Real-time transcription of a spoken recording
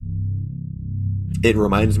It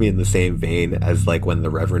reminds me in the same vein as like when the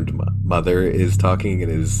Reverend Mother is talking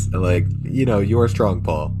and is like, you're strong,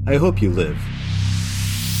 Paul. I hope you live.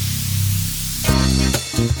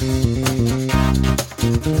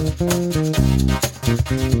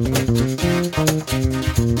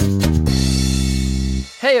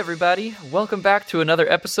 Hey everybody, welcome back to another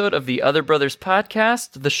episode of the Other Brothers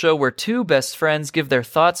Podcast, the show where two best friends give their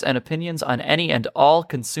thoughts and opinions on any and all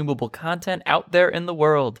consumable content out there in the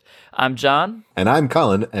world. I'm John. And I'm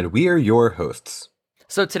Colin, and we are your hosts.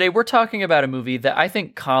 So today we're talking about a movie that I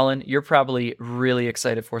think, Colin, you're probably really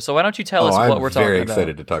excited for. So why don't you tell us what we're talking about? I'm very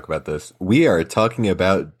excited to talk about this. We are talking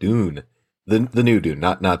about Dune. The new Dune,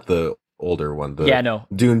 not the older one.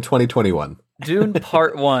 Dune 2021. Dune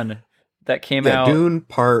Part 1. That came out. Dune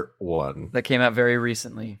Part 1. That came out very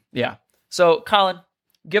recently. Yeah. So, Colin,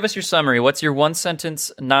 give us your summary. What's your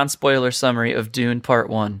one-sentence, non-spoiler summary of Dune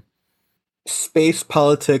Part 1? Space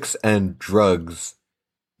politics and drugs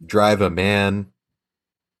drive a man.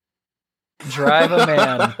 Drive a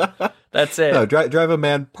man. That's it. No, drive a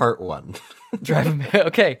man Part 1. Drive a man.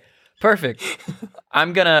 Okay, perfect.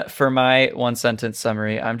 For my one-sentence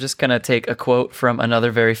summary, I'm just going to take a quote from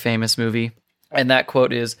another very famous movie. And that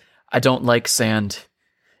quote is, "I don't like sand.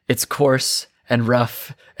 It's coarse and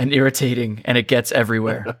rough and irritating, and it gets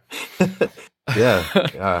everywhere." Yeah.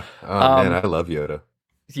 Man, I love Yoda.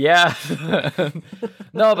 Yeah.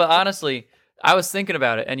 No, but honestly, I was thinking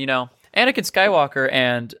about it, and Anakin Skywalker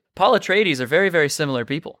and Paul Atreides are very, very similar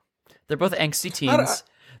people. They're both angsty teens.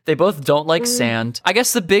 They both don't like sand. I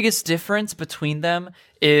guess the biggest difference between them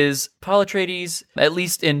is Paul Atreides, at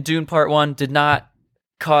least in Dune Part 1, did not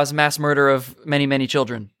cause mass murder of many, many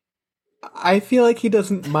children. I feel like he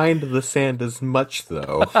doesn't mind the sand as much,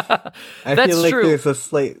 though. I feel like true. There's a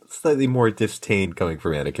slightly more disdain coming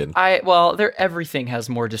from Anakin. Everything has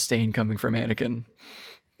more disdain coming from Anakin.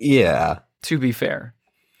 Yeah. To be fair.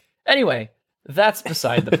 Anyway, that's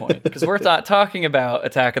beside the point, because we're not talking about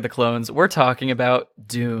Attack of the Clones. We're talking about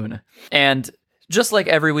Dune. And just like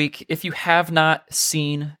every week, if you have not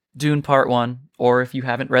seen Dune Part 1, or if you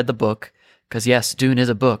haven't read the book, because yes, Dune is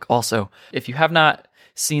a book also. If you have not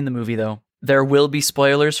seen the movie, though, there will be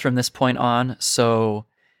spoilers from this point on, so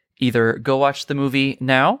either go watch the movie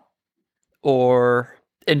now or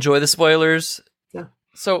enjoy the spoilers. Yeah.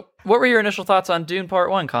 So what were your initial thoughts on Dune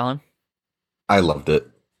Part 1, Colin? I loved it.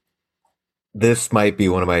 This might be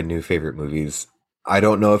one of my new favorite movies. I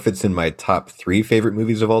don't know if it's in my top 3 favorite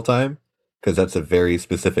movies of all time, because that's a very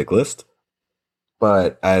specific list.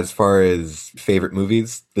 But as far as favorite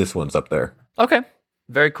movies, this one's up there. Okay.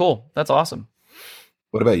 Very cool. That's awesome.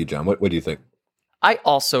 What about you, John? What do you think? I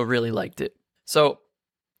also really liked it. So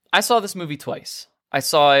I saw this movie twice. I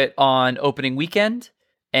saw it on opening weekend,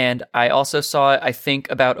 and I also saw it, I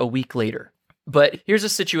think, about a week later. But here's a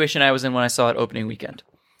situation I was in when I saw it opening weekend.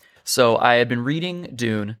 So I had been reading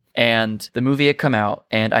Dune, and the movie had come out,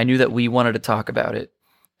 and I knew that we wanted to talk about it.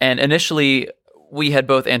 And initially, we had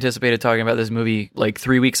both anticipated talking about this movie like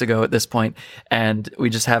 3 weeks ago at this point, and we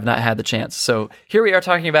just have not had the chance. So here we are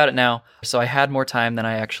talking about it now. So I had more time than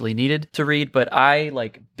I actually needed to read, but I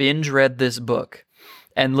binge read this book,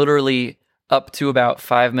 and literally up to about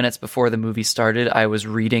 5 minutes before the movie started, I was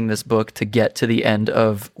reading this book to get to the end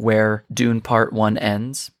of where Dune Part 1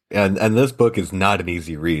 ends. And this book is not an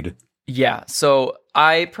easy read. Yeah, so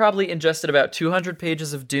I probably ingested about 200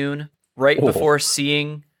 pages of Dune right before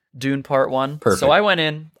seeing Dune Part 1. Perfect. So I went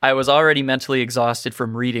in, I was already mentally exhausted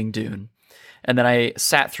from reading Dune, and then I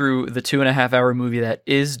sat through the 2.5-hour movie that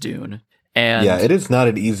is Dune. And yeah, it is not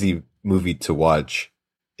an easy movie to watch.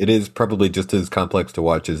 It is probably just as complex to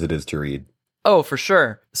watch as it is to read. Oh, for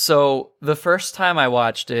sure. So the first time I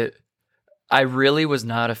watched it, I really was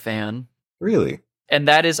not a fan. Really? And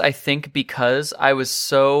that is, I think, because I was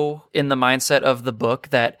so in the mindset of the book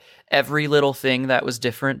that every little thing that was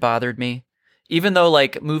different bothered me. Even though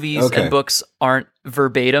movies and books aren't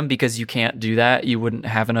verbatim, because you can't do that. You wouldn't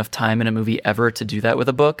have enough time in a movie ever to do that with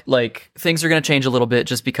a book. Things are going to change a little bit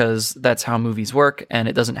just because that's how movies work, and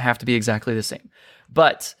it doesn't have to be exactly the same.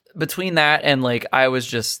 But between that and I was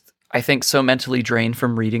just, I think, so mentally drained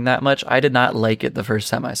from reading that much, I did not like it the first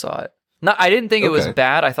time I saw it. No, I didn't think it was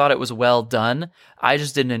bad. I thought it was well done. I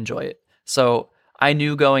just didn't enjoy it. So I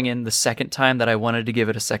knew going in the second time that I wanted to give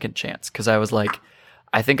it a second chance, because I was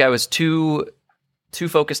I think I was too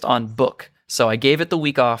focused on book. So I gave it the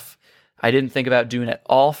week off. I didn't think about doing it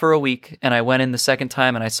all for a week, and I went in the second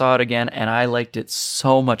time and I saw it again, and I liked it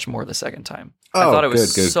so much more the second time. I thought it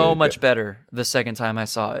was so much better the second time I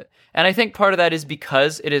saw it. And I think part of that is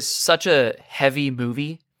because it is such a heavy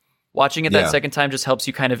movie. Watching it that second time just helps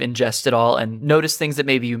you kind of ingest it all and notice things that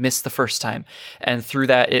maybe you missed the first time. And through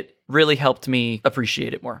that, it really helped me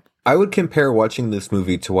appreciate it more. I would compare watching this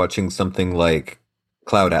movie to watching something like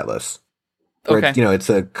Cloud Atlas. Where it's, it's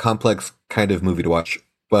a complex kind of movie to watch,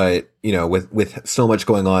 but, with so much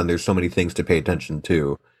going on, there's so many things to pay attention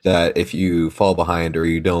to that if you fall behind or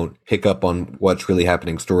you don't pick up on what's really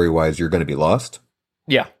happening story-wise, you're going to be lost.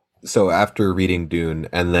 Yeah. So after reading Dune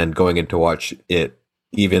and then going in to watch it,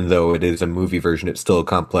 even though it is a movie version, it's still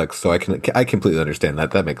complex. So I completely understand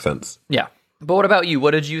that. That makes sense. Yeah. But what about you?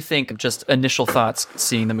 What did you think? Just initial thoughts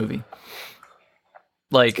seeing the movie?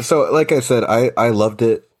 Like I said, I loved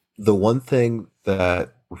it. The one thing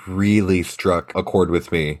that really struck a chord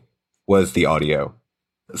with me was the audio.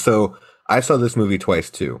 So I saw this movie twice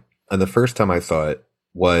too. And the first time I saw it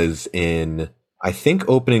was in, I think,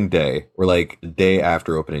 opening day, or like the day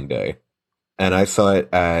after opening day. And I saw it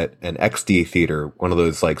at an XD theater, one of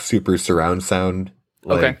those like super surround sound,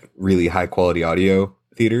 really high quality audio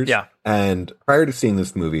theaters. Yeah. And prior to seeing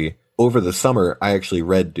this movie, over the summer, I actually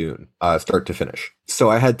read Dune, start to finish. So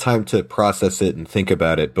I had time to process it and think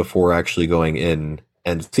about it before actually going in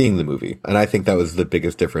and seeing the movie. And I think that was the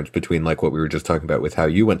biggest difference between like what we were just talking about with how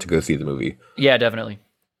you went to go see the movie. Yeah, definitely.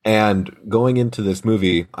 And going into this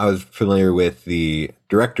movie, I was familiar with the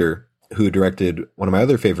director who directed one of my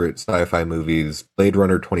other favorite sci-fi movies, Blade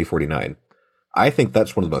Runner 2049. I think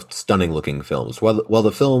that's one of the most stunning looking films. While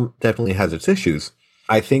the film definitely has its issues,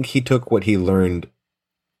 I think he took what he learned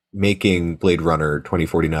making Blade Runner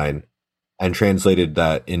 2049 and translated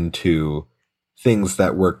that into things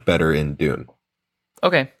that work better in Dune.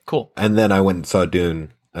 Okay, cool. And then I went and saw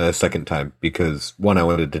Dune a second time because, one, I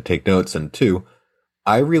wanted to take notes, and two,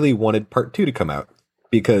 I really wanted part 2 to come out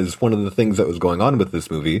because one of the things that was going on with this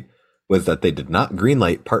movie was that they did not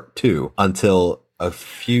greenlight part 2 until a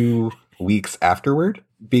few weeks afterward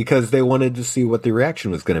because they wanted to see what the reaction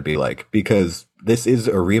was going to be like, because this is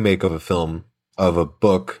a remake of a film of a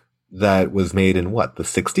book that was made in what, the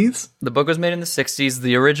 60s? The book was made in the 60s.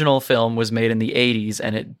 The original film was made in the 80s,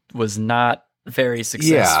 and it was not very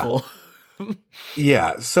successful.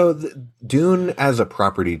 Yeah, so Dune as a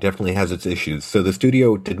property definitely has its issues. So the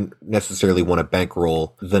studio didn't necessarily want to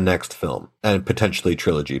bankroll the next film and potentially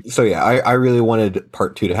trilogy. So yeah, I really wanted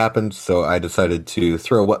part 2 to happen, so I decided to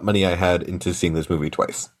throw what money I had into seeing this movie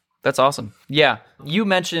twice. That's awesome. Yeah, you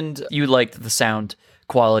mentioned you liked the sound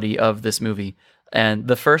quality of this movie. And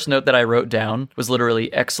the first note that I wrote down was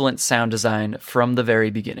literally excellent sound design from the very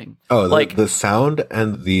beginning. Oh, the sound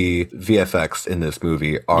and the VFX in this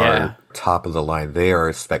movie are top of the line. They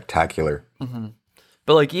are spectacular. Mm-hmm.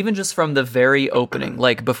 But like even just from the very opening,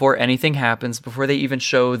 like before anything happens, before they even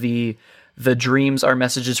show the dreams are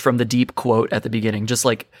messages from the deep quote at the beginning, just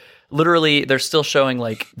like literally they're still showing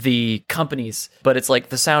like the companies, but it's like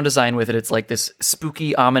the sound design with it. It's like this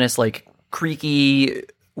spooky, ominous, like creaky,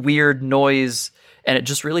 weird noise. And it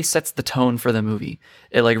just really sets the tone for the movie.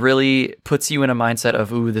 It like really puts you in a mindset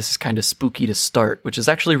of, ooh, this is kind of spooky to start, which is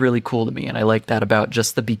actually really cool to me. And I like that about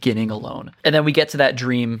just the beginning alone. And then we get to that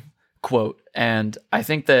dream quote. And I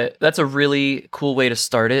think that that's a really cool way to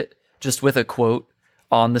start it, just with a quote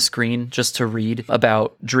on the screen, just to read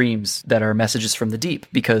about dreams that are messages from the deep,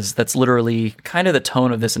 because that's literally kind of the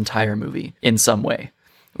tone of this entire movie in some way,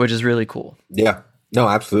 which is really cool. Yeah, no,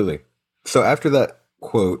 absolutely. So after that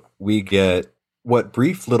quote, we get what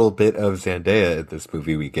brief little bit of Zendaya in this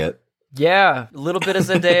movie we get. Yeah, a little bit of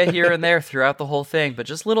Zendaya here and there throughout the whole thing, but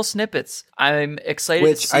just little snippets. I'm excited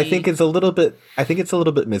to see. I think it's a little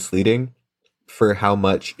bit misleading for how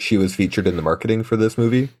much she was featured in the marketing for this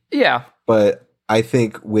movie. Yeah. But I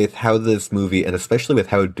think with how this movie, and especially with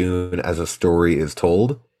how Dune as a story is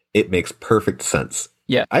told, it makes perfect sense.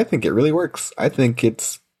 Yeah. I think it really works. I think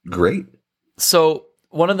it's great. So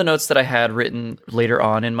one of the notes that I had written later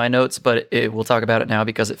on in my notes, but we'll talk about it now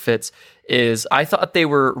because it fits, is I thought they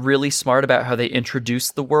were really smart about how they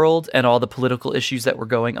introduced the world and all the political issues that were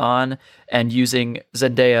going on, and using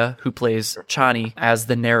Zendaya, who plays Chani, as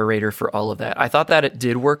the narrator for all of that. I thought that it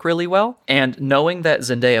did work really well. And knowing that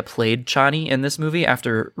Zendaya played Chani in this movie,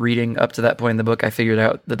 after reading up to that point in the book, I figured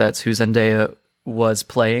out that that's who Zendaya was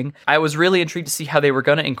playing. I was really intrigued to see how they were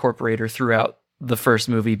going to incorporate her throughout the first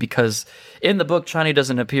movie, because in the book, Chani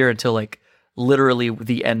doesn't appear until like literally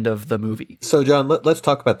the end of the movie. So John, let's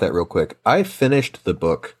talk about that real quick. I finished the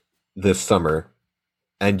book this summer,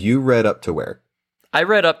 and you read up to where? I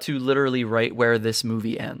read up to literally right where this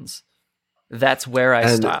movie ends. That's where I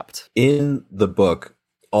stopped. In the book,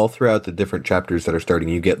 all throughout the different chapters that are starting,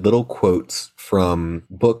 you get little quotes from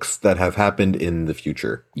books that have happened in the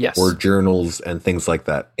future. Yes. Or journals and things like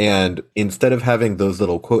that. And instead of having those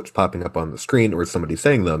little quotes popping up on the screen or somebody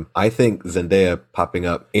saying them, I think Zendaya popping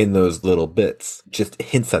up in those little bits just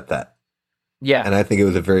hints at that. Yeah. And I think it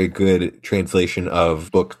was a very good translation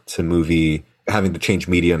of book to movie, having to change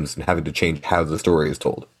mediums and having to change how the story is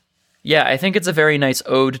told. Yeah, I think it's a very nice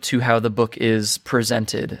ode to how the book is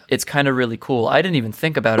presented. It's kind of really cool. I didn't even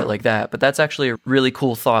think about it like that, but that's actually a really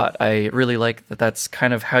cool thought. I really like that that's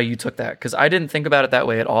kind of how you took that, because I didn't think about it that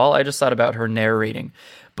way at all. I just thought about her narrating.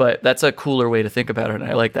 But that's a cooler way to think about it, and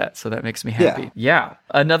I like that, so that makes me happy. Yeah.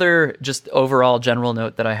 Another just overall general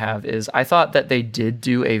note that I have is I thought that they did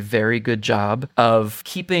do a very good job of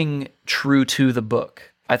keeping true to the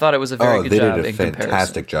book. I thought it was a very good job in comparison. They did a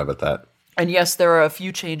fantastic job at that. And yes, there are a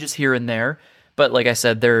few changes here and there, but like I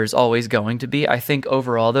said, there's always going to be. I think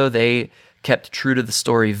overall, though, they kept true to the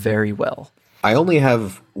story very well. I only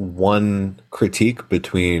have one critique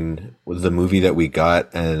between the movie that we got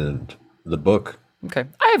and the book. Okay.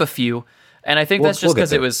 I have a few, and I think that's just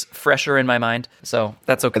because it was fresher in my mind, so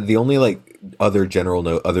that's okay. The only other general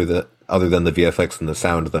note other than the VFX and the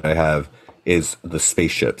sound that I have is the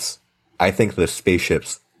spaceships. I think the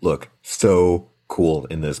spaceships look so cool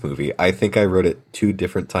in this movie. I think I wrote it 2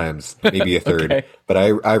 different times, maybe a third, okay. But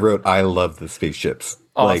I wrote, I love the spaceships.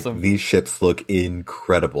 Awesome. These ships look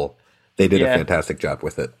incredible. They did a fantastic job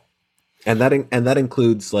with it. And that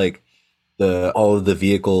includes all of the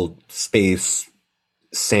vehicle space,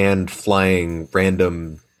 sand flying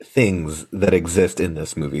random things that exist in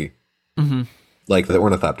this movie. Mm-hmm. Like the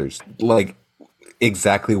ornithopters.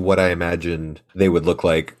 Exactly what I imagined they would look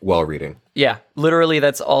like while reading. Yeah, literally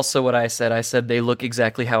that's also what I said. I said they look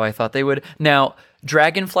exactly how I thought they would. Now,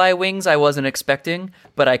 dragonfly wings I wasn't expecting,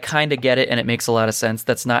 but I kind of get it and it makes a lot of sense.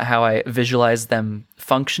 That's not how I visualized them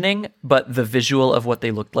functioning, but the visual of what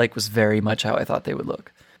they looked like was very much how I thought they would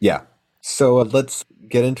look. Yeah. So let's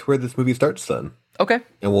get into where this movie starts then. Okay.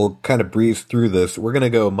 And we'll kind of breeze through this. We're going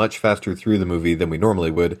to go much faster through the movie than we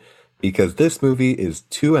normally would, because this movie is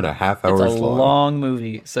 2.5 hours long. It's a long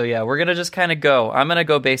movie. So yeah, we're going to just kind of go. I'm going to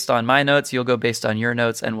go based on my notes. You'll go based on your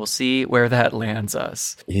notes, and we'll see where that lands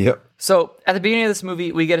us. Yep. So at the beginning of this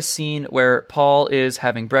movie, we get a scene where Paul is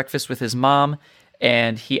having breakfast with his mom,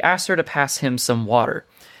 and he asks her to pass him some water.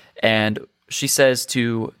 And she says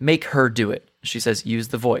to make her do it. She says, use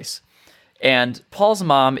the voice. And Paul's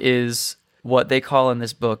mom is what they call in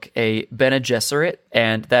this book a Bene Gesserit,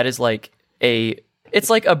 and that is it's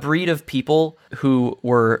like a breed of people who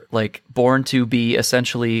were born to be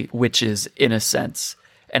essentially witches in a sense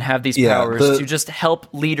and have these powers to just help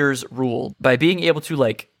leaders rule by being able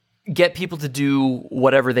to get people to do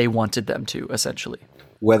whatever they wanted them to, essentially.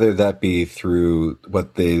 Whether that be through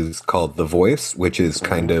what is called the voice, which is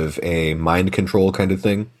kind of a mind control kind of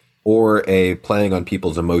thing, or a playing on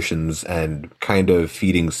people's emotions and kind of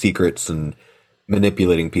feeding secrets and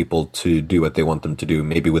manipulating people to do what they want them to do,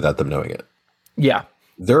 maybe without them knowing it. Yeah.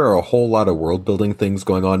 There are a whole lot of world building things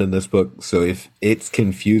going on in this book. So if it's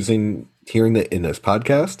confusing hearing it in this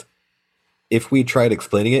podcast, if we tried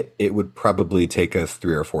explaining it, it would probably take us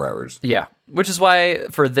 3 or 4 hours. Yeah. Which is why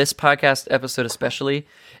for this podcast episode especially,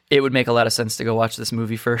 it would make a lot of sense to go watch this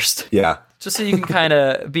movie first. Yeah. Just so you can kind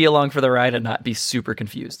of be along for the ride and not be super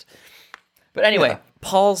confused. But anyway,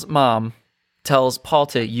 Paul's mom tells Paul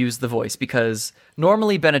to use the voice because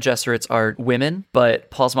normally Bene Gesserits are women,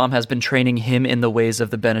 but Paul's mom has been training him in the ways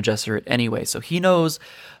of the Bene Gesserit anyway. So he knows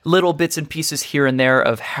little bits and pieces here and there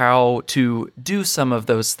of how to do some of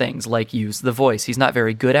those things, like use the voice. He's not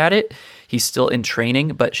very good at it. He's still in training,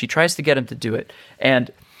 but she tries to get him to do it.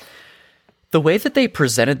 And the way that they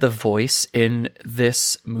presented the voice in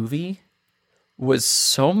this movie was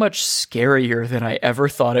so much scarier than I ever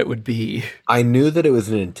thought it would be. I knew that it was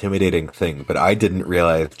an intimidating thing, but I didn't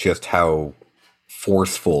realize just how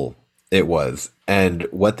forceful it was. And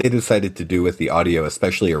what they decided to do with the audio,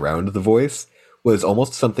 especially around the voice, was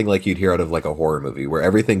almost something like you'd hear out of a horror movie, where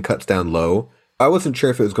everything cuts down low. I wasn't sure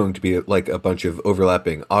if it was going to be a bunch of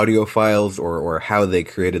overlapping audio files or how they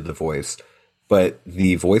created the voice. But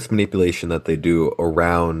the voice manipulation that they do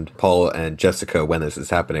around Paul and Jessica when this is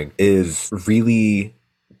happening is really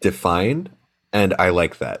defined. And I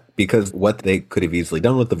like that, because what they could have easily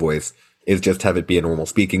done with the voice is just have it be a normal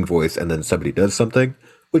speaking voice and then somebody does something,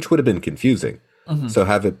 which would have been confusing. Mm-hmm. So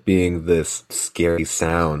have it being this scary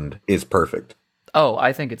sound is perfect. Oh,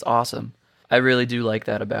 I think it's awesome. I really do like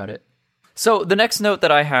that about it. So the next note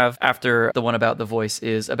that I have after the one about the voice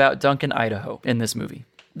is about Duncan, Idaho in this movie.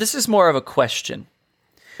 This is more of a question.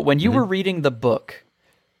 When you were reading the book,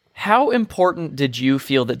 how important did you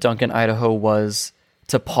feel that Duncan, Idaho was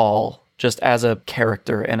to Paul just as a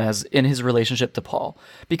character and as in his relationship to Paul,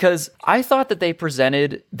 because I thought that they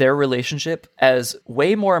presented their relationship as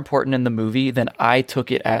way more important in the movie than I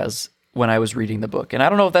took it as when I was reading the book. And I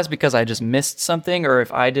don't know if that's because I just missed something or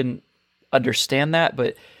if I didn't understand that,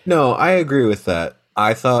 but no, I agree with that.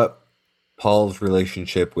 I thought Paul's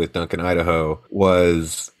relationship with Duncan Idaho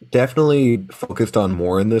was definitely focused on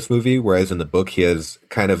more in this movie, whereas in the book he has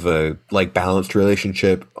kind of a like balanced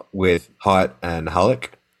relationship with Hot and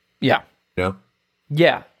Halleck. Yeah. You know?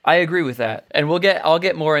 Yeah, I agree with that. And I'll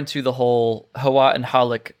get more into the whole Hawat and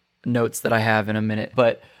Halleck notes that I have in a minute.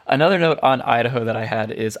 But another note on Idaho that I had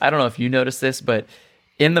is, I don't know if you noticed this, but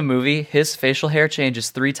in the movie, his facial hair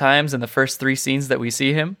changes 3 times in the first 3 scenes that we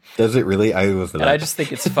see him. Does it really? I wasn't. And I just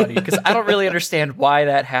think it's funny because I don't really understand why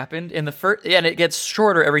that happened. In the first, and it gets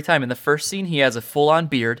shorter every time. In the first scene, he has a full-on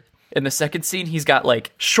beard. In the second scene, he's got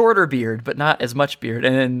like shorter beard, but not as much beard.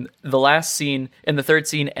 And in the last scene, in the third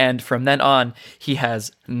scene, and from then on, he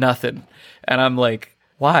has nothing. And I'm like,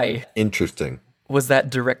 why? Interesting. Was that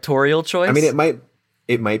directorial choice? I mean,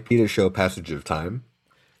 it might be to show passage of time.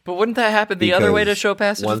 But wouldn't that happen the other way to show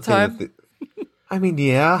passage of time? I mean,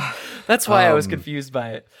 yeah. That's why I was confused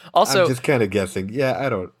by it. Also, I'm just kind of guessing. Yeah, I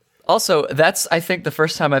don't. Also, that's, I think, the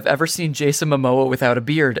first time I've ever seen Jason Momoa without a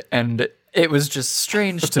beard, and it was just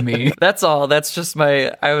strange to me. That's all. That's just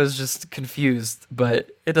I was just confused, but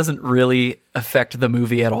it doesn't really affect the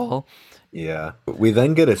movie at all. Yeah. We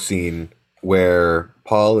then get a scene where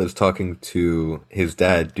Paul is talking to his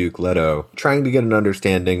dad, Duke Leto, trying to get an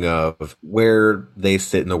understanding of where they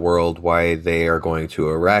sit in the world, why they are going to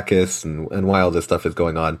Arrakis, and why all this stuff is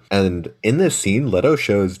going on. And in this scene, Leto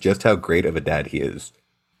shows just how great of a dad he is.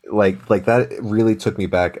 Like that really took me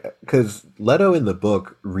back, because Leto in the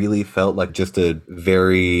book really felt like just a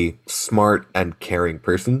very smart and caring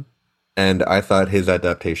person. And I thought his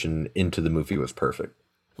adaptation into the movie was perfect.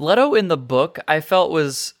 Leto in the book, I felt,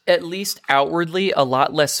 was at least outwardly a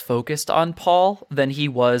lot less focused on Paul than he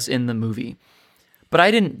was in the movie. But I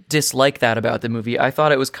didn't dislike that about the movie. I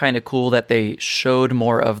thought it was kind of cool that they showed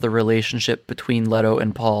more of the relationship between Leto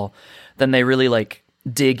and Paul than they really like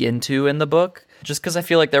dig into in the book. Just because I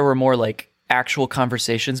feel like there were more like actual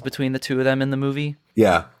conversations between the two of them in the movie.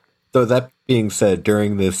 Yeah. So that being said,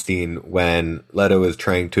 during this scene when Leto is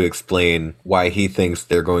trying to explain why he thinks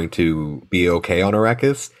they're going to be okay on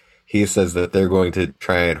Arrakis, he says that they're going to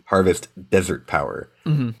try and harvest desert power.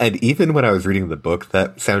 Mm-hmm. And even when I was reading the book,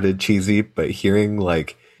 that sounded cheesy, but hearing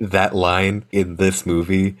like that line in this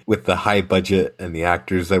movie with the high budget and the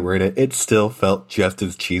actors that were in it, it still felt just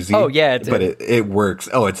as cheesy. Oh, yeah, it did. But it works.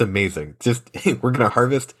 Oh, it's amazing. Just, we're going to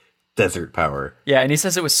harvest desert power. Yeah, and he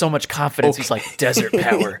says it with so much confidence. Okay. He's like, desert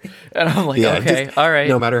power. And I'm like, yeah, okay, just, all right.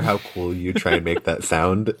 No matter how cool you try and make that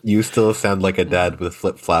sound, you still sound like a dad with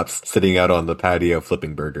flip-flops sitting out on the patio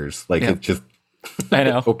flipping burgers. Like, It's just... I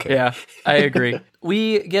know. Okay. Yeah, I agree.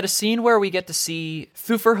 We get a scene where we get to see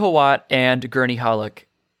Thufir Hawat and Gurney Halleck,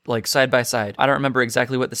 like, side by side. I don't remember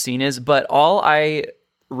exactly what the scene is, but all I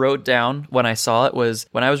wrote down when I saw it was,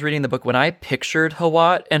 when I was reading the book, when I pictured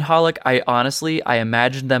Hawat and Halleck, I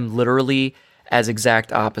imagined them literally as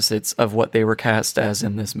exact opposites of what they were cast as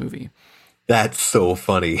in this movie. That's so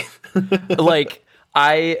funny. Like,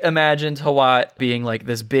 I imagined Hawat being like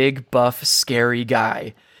this big, buff, scary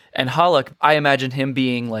guy. And Halleck, I imagined him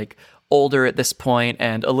being like older at this point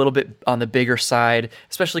and a little bit on the bigger side,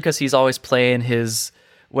 especially because he's always playing his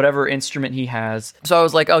whatever instrument he has. So I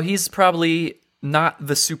was like, oh, he's probably not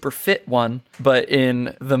the super fit one, but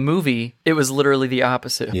in the movie, it was literally the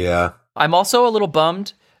opposite. Yeah. I'm also a little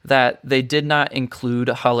bummed that they did not include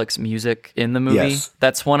Halleck's music in the movie. Yes.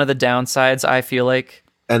 That's one of the downsides, I feel like.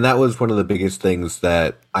 And that was one of the biggest things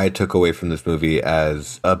that I took away from this movie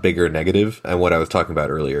as a bigger negative, and what I was talking about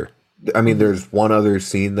earlier. I mean, there's one other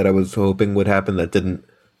scene that I was hoping would happen that didn't,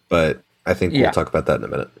 but I think we'll talk about that in a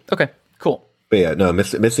minute. Okay, cool. But yeah, no,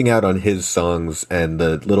 missing out on his songs and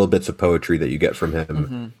the little bits of poetry that you get from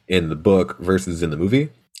him in the book versus in the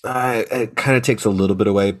movie, it kind of takes a little bit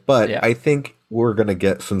away. But I think we're going to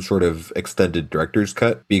get some sort of extended director's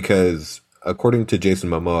cut, because according to Jason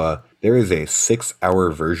Momoa, there is a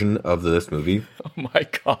 6-hour version of this movie. Oh my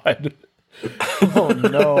God. Oh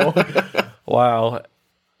no. Wow.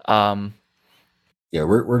 Yeah,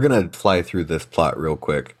 we're going to fly through this plot real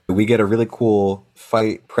quick. We get a really cool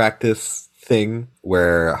fight practice thing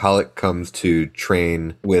where Halleck comes to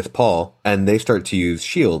train with Paul, and they start to use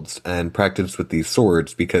shields and practice with these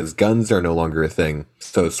swords because guns are no longer a thing.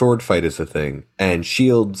 So sword fight is a thing, and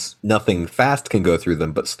shields, nothing fast can go through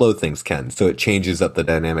them, but slow things can. So it changes up the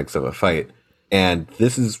dynamics of a fight. And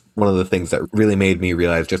this is one of the things that really made me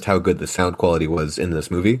realize just how good the sound quality was in this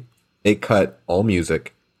movie. They cut all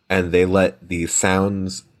music and they let the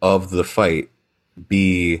sounds of the fight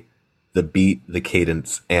be the beat, the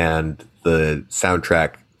cadence, and the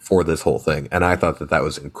soundtrack for this whole thing. And I thought that that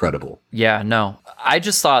was incredible. Yeah, no. I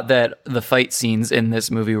just thought that the fight scenes in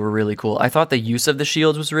this movie were really cool. I thought the use of the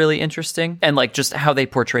shield was really interesting. And like just how they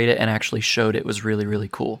portrayed it and actually showed it was really, really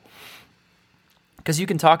cool. Because you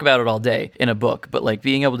can talk about it all day in a book, but like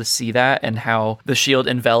being able to see that and how the shield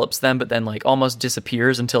envelops them, but then like almost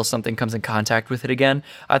disappears until something comes in contact with it again.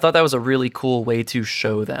 I thought that was a really cool way to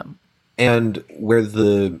show them. And where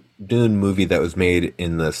the Dune movie that was made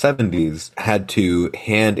in the 70s had to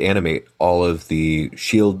hand animate all of the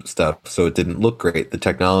shield stuff so it didn't look great, the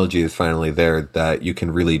technology is finally there that you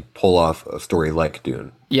can really pull off a story like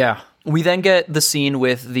Dune. Yeah. We then get the scene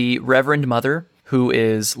with the Reverend Mother, who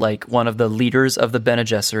is like one of the leaders of the Bene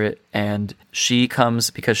Gesserit, and she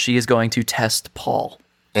comes because she is going to test Paul.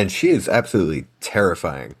 And she is absolutely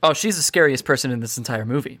terrifying. Oh, she's the scariest person in this entire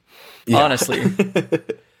movie. Yeah. Honestly.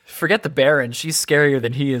 Forget the Baron. She's scarier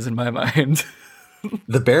than he is in my mind.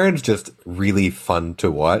 The Baron's just really fun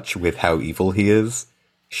to watch with how evil he is.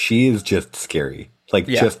 She is just scary. Like,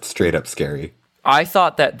 just straight up scary. I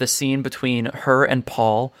thought that the scene between her and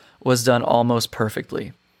Paul was done almost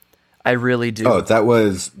perfectly. I really do. Oh, that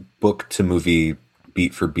was book to movie,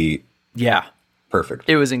 beat for beat. Yeah. Perfect.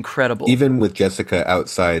 It was incredible. Even with Jessica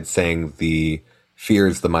outside saying the "fear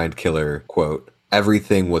is the mind killer" quote,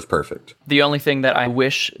 everything was perfect. The only thing that I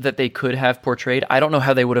wish that they could have portrayed, I don't know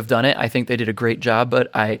how they would have done it. I think they did a great job,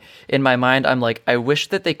 but in my mind, I'm like, I wish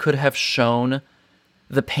that they could have shown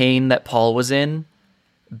the pain that Paul was in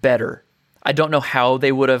better. I don't know how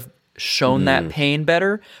they would have shown that pain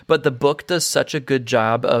better, but the book does such a good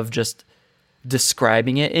job of just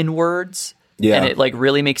describing it in words. Yeah. And it like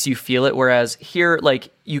really makes you feel it. Whereas here,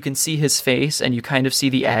 like you can see his face and you kind of see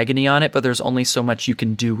the agony on it, but there's only so much you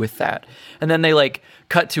can do with that. And then they like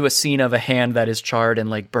cut to a scene of a hand that is charred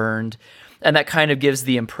and like burned. And that kind of gives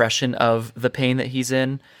the impression of the pain that he's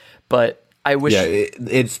in. But I wish... Yeah,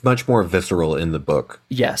 it's much more visceral in the book.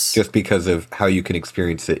 Yes. Just because of how you can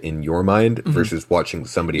experience it in your mind versus watching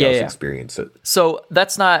somebody else experience it. So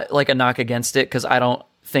that's not like a knock against it because I don't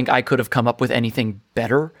think I could have come up with anything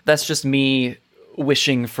better. That's just me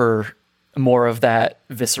wishing for more of that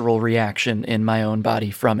visceral reaction in my own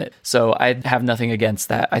body from it. So I have nothing against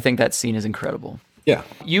that. I think that scene is incredible. Yeah.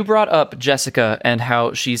 You brought up Jessica and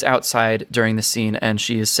how she's outside during the scene and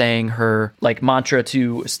she is saying her like mantra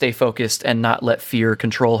to stay focused and not let fear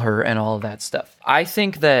control her and all of that stuff. I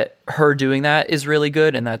think that her doing that is really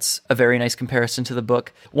good and that's a very nice comparison to the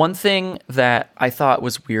book. One thing that I thought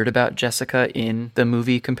was weird about Jessica in the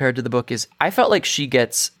movie compared to the book is I felt like she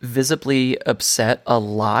gets visibly upset a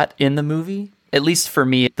lot in the movie. At least for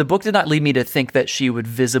me, the book did not lead me to think that she would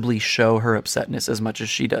visibly show her upsetness as much as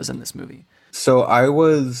she does in this movie. So I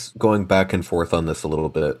was going back and forth on this a little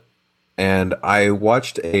bit, and I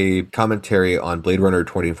watched a commentary on Blade Runner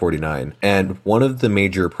 2049, and one of the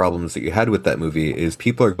major problems that you had with that movie is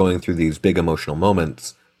people are going through these big emotional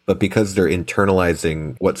moments, but because they're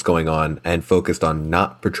internalizing what's going on and focused on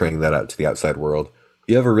not portraying that out to the outside world,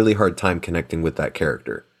 you have a really hard time connecting with that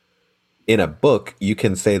character. In a book, you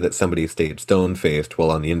can say that somebody stayed stone-faced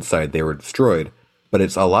while on the inside they were destroyed, but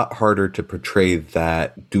it's a lot harder to portray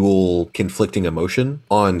that dual conflicting emotion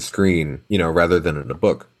on screen, you know, rather than in a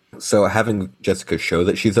book. So having Jessica show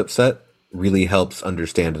that she's upset really helps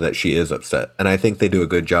understand that she is upset. And I think they do a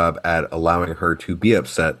good job at allowing her to be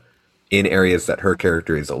upset in areas that her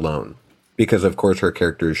character is alone. Because, of course, her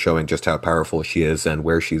character is showing just how powerful she is and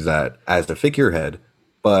where she's at as the figurehead.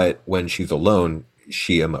 But when she's alone,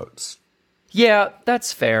 she emotes. Yeah,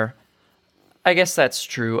 that's fair. I guess that's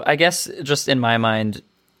true. I guess just in my mind,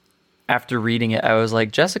 after reading it, I was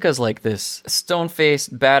like, Jessica's like this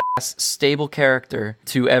stone-faced, badass, stable character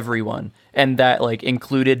to everyone. And that like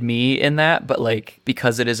included me in that. But like,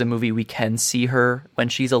 because it is a movie, we can see her when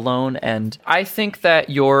she's alone. And I think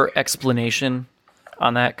that your explanation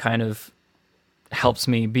on that kind of helps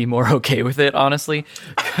me be more okay with it, honestly.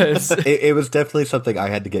 Because it was definitely something I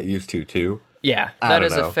had to get used to, too. Yeah, that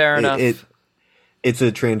is a fair enough... It's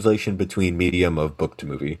a translation between medium of book to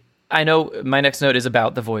movie. I know my next note is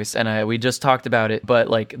about the voice, and we just talked about it, but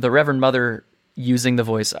like the Reverend Mother using the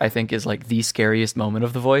voice, I think is like the scariest moment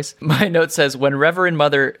of the voice. My note says, when Reverend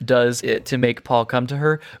Mother does it to make Paul come to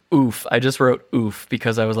her, oof. I just wrote oof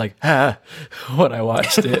because I was like, when I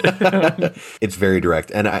watched it. It's very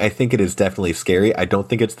direct, and I think it is definitely scary. I don't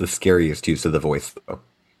think it's the scariest use of the voice, though.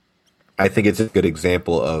 I think it's a good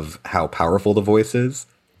example of how powerful the voice is.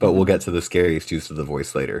 But we'll get to the scariest use of the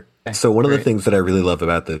voice later. Okay, so one of the things that I really love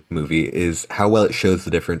about the movie is how well it shows the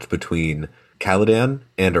difference between Caladan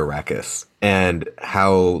and Arrakis and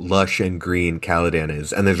how lush and green Caladan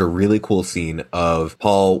is. And there's a really cool scene of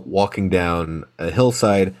Paul walking down a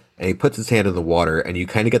hillside and he puts his hand in the water and you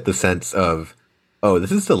kind of get the sense of, oh,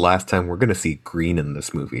 this is the last time we're going to see green in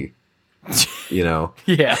this movie. You know?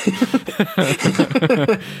 Yeah.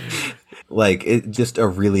 Like, it just a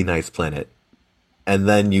really nice planet. And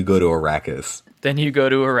then you go to Arrakis.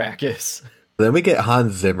 Then we get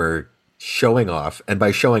Hans Zimmer showing off, and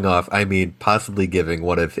by showing off, I mean possibly giving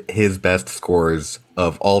one of his best scores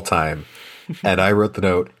of all time. And I wrote the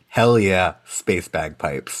note, hell yeah, space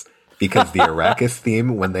bagpipes. Because the Arrakis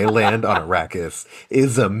theme, when they land on Arrakis,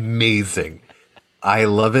 is amazing. I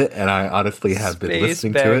love it, and I honestly have been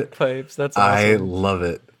listening to it. Bagpipes, that's awesome. I love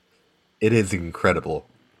it. It is incredible.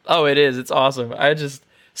 Oh, it is. It's awesome.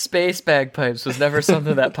 Space bagpipes was never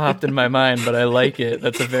something that popped in my mind, but I like it.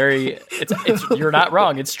 That's it's you're not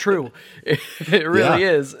wrong. It's true. It really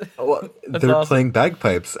is. Well, they're awesome. Playing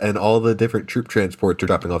bagpipes and all the different troop transports are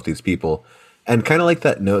dropping off these people. And kind of like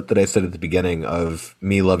that note that I said at the beginning of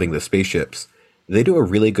me loving the spaceships, they do a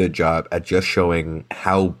really good job at just showing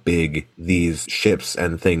how big these ships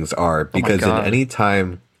and things are. Because in any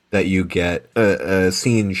time that you get a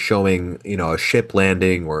scene showing, a ship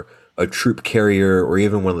landing or a troop carrier or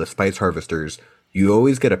even one of the spice harvesters, you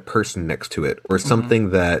always get a person next to it or something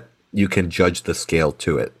that you can judge the scale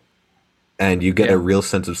to it. And you get a real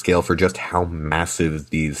sense of scale for just how massive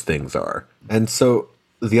these things are. And so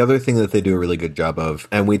the other thing that they do a really good job of,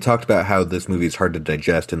 and we talked about how this movie is hard to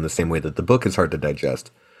digest in the same way that the book is hard to digest.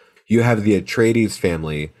 You have the Atreides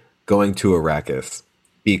family going to Arrakis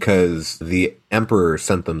because the Emperor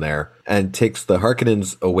sent them there and takes the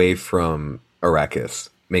Harkonnens away from Arrakis,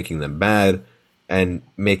 making them bad and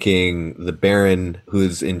making the Baron,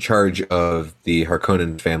 who's in charge of the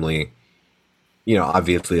Harkonnen family,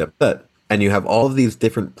 obviously upset. And you have all of these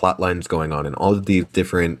different plot lines going on and all of these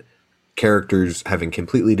different characters having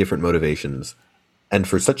completely different motivations. And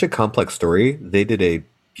for such a complex story, they did a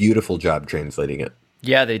beautiful job translating it.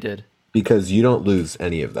 Yeah, they did. Because you don't lose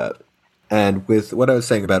any of that. And with what I was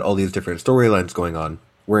saying about all these different storylines going on,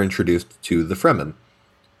 we're introduced to the Fremen,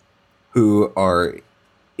 who are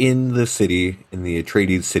in the city, in the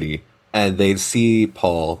Atreides city, and they see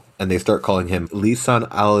Paul, and they start calling him Lisan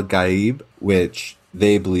al-Gaib, which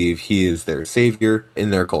they believe he is their savior in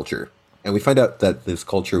their culture. And we find out that this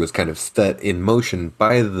culture was kind of set in motion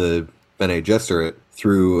by the Bene Gesserit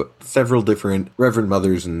through several different Reverend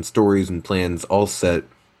Mothers and stories and plans all set.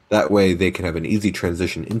 That way they can have an easy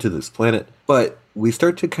transition into this planet. But we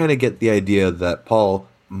start to kind of get the idea that Paul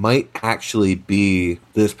might actually be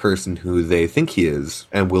this person who they think he is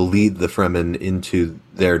and will lead the Fremen into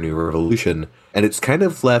their new revolution. And it's kind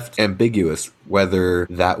of left ambiguous whether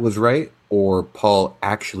that was right or Paul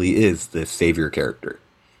actually is this savior character.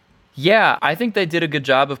 Yeah, I think they did a good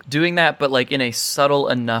job of doing that, but like in a subtle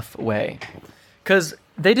enough way. Because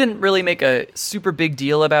they didn't really make a super big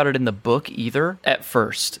deal about it in the book either at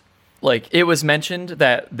first. Like, it was mentioned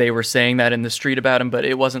that they were saying that in the street about him, but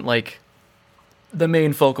it wasn't like the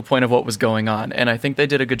main focal point of what was going on. And I think they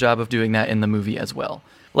did a good job of doing that in the movie as well.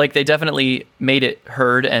 Like, they definitely made it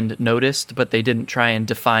heard and noticed, but they didn't try and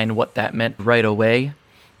define what that meant right away.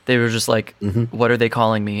 They were just like, what are they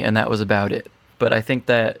calling me? And that was about it. But I think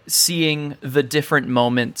that seeing the different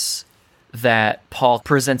moments that Paul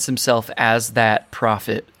presents himself as that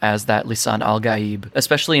prophet, as that Lisan al-Gaib,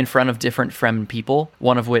 especially in front of different Fremen people,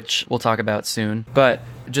 one of which we'll talk about soon. But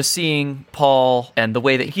just seeing Paul and the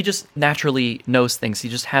way that he just naturally knows things, he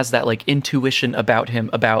just has that like intuition about him,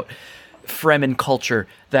 about Fremen culture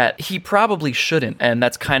that he probably shouldn't. And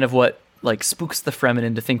that's kind of what like spooks the Fremen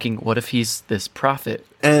into thinking, what if he's this prophet?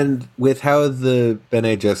 And with how the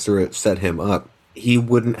Bene Gesserit set him up, he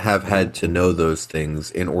wouldn't have had to know those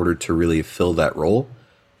things in order to really fill that role.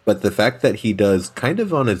 But the fact that he does kind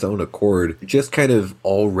of on his own accord, just kind of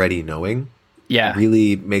already knowing,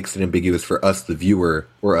 really makes it ambiguous for us, the viewer,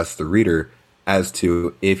 or us, the reader, as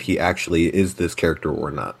to if he actually is this character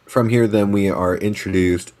or not. From here, then, we are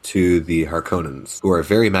introduced to the Harkonnens, who are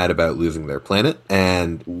very mad about losing their planet,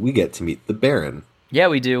 and we get to meet the Baron. Yeah,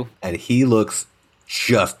 we do. And he looks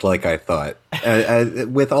just like I thought.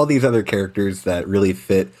 With all these other characters that really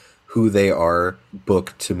fit who they are,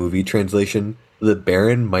 book to movie translation, the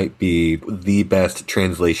Baron might be the best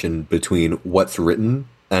translation between what's written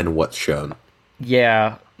and what's shown.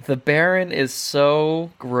 Yeah, the Baron is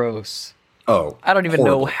so gross. Oh, I don't even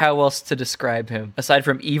horrible. know how else to describe him, aside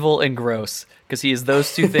from evil and gross, because he is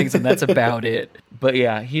those two things and that's about it. But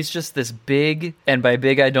yeah, he's just this big, and by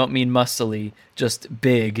big I don't mean muscly, just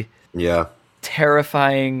big. Yeah.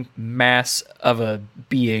 Terrifying mass of a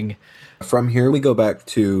being From here, we go back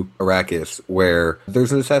to Arrakis, where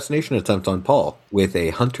there's an assassination attempt on Paul with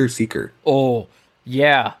a hunter-seeker. Oh,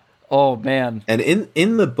 yeah. Oh, man. And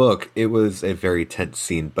in the book, it was a very tense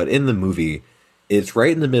scene, but in the movie, it's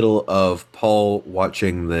right in the middle of Paul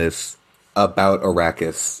watching this about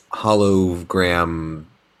Arrakis hologram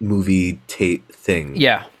movie tape thing.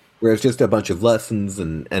 Yeah. Where it's just a bunch of lessons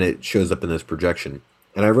and it shows up in this projection.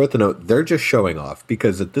 And I wrote the note, they're just showing off,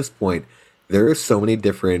 because at this point, there are so many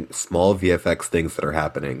different small VFX things that are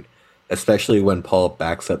happening, especially when Paul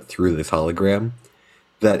backs up through this hologram,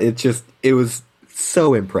 that it was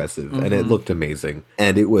so impressive and it looked amazing.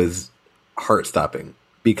 And it was heart-stopping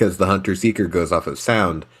because the hunter-seeker goes off of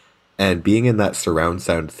sound, and being in that surround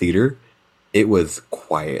sound theater, it was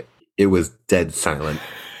quiet. It was dead silent,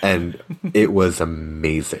 and it was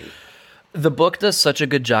amazing. The book does such a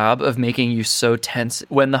good job of making you so tense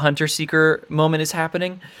when the hunter-seeker moment is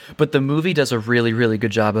happening, but the movie does a really, really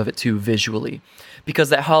good job of it too visually, because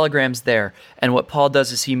that hologram's there, and what Paul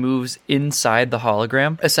does is he moves inside the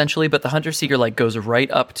hologram, essentially, but the hunter-seeker like goes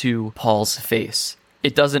right up to Paul's face.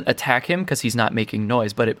 It doesn't attack him because he's not making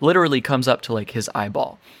noise, but it literally comes up to like his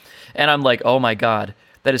eyeball. And I'm like, oh my God,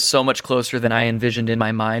 that is so much closer than I envisioned in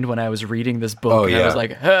my mind when I was reading this book. Oh, yeah. I was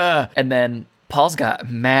like, ah. And then Paul's got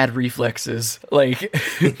mad reflexes. Like,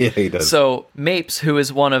 yeah, he does. So Mapes, who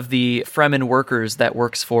is one of the Fremen workers that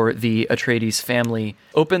works for the Atreides family,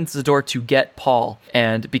 opens the door to get Paul.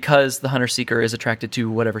 And because the Hunter-Seeker is attracted to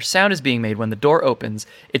whatever sound is being made when the door opens,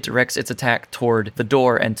 it directs its attack toward the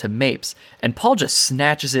door and to Mapes. And Paul just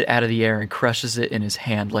snatches it out of the air and crushes it in his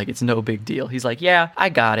hand like it's no big deal. He's like, yeah, I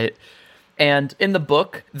got it. And in the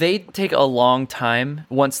book, they take a long time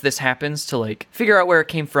once this happens to like figure out where it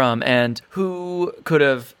came from and who could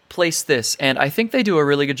have placed this. And I think they do a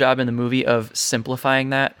really good job in the movie of simplifying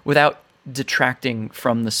that without detracting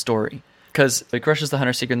from the story. Because it crushes the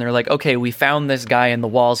Hunter-Seeker and they're like, okay, we found this guy in the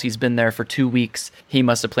walls. He's been there for 2 weeks. He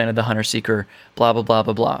must have planted the Hunter-Seeker, blah, blah, blah,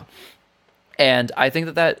 blah, blah. And I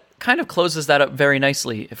think that kind of closes that up very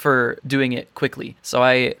nicely for doing it quickly. So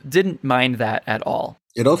I didn't mind that at all.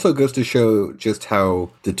 It also goes to show just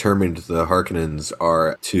how determined the Harkonnens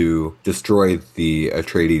are to destroy the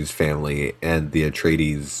Atreides family and the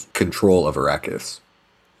Atreides control of Arrakis.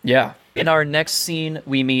 Yeah. In our next scene,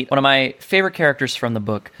 we meet one of my favorite characters from the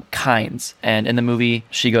book, Kynes. And in the movie,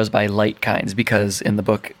 she goes by Light Kynes because in the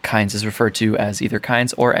book, Kynes is referred to as either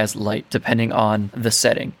Kynes or as Light, depending on the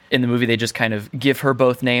setting. In the movie, they just kind of give her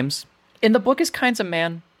both names. In the book, is Kynes a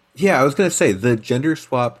man? Yeah, I was going to say, the gender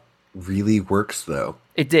swap really works, though.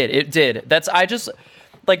 It did. I just,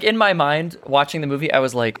 like, in my mind, watching the movie, I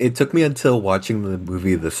was like... It took me until watching the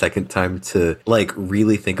movie the second time to, like,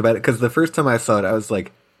 really think about it. Because the first time I saw it, I was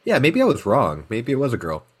like, yeah, maybe I was wrong. Maybe it was a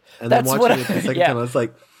girl. And then watching it the second time, I was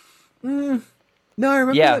like, no, I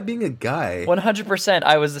remember that being a guy. 100%.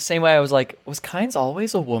 I was the same way. I was like, was Kynes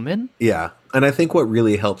always a woman? Yeah. And I think what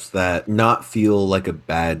really helps that not feel like a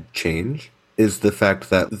bad change is the fact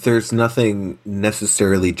that there's nothing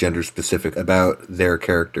necessarily gender specific about their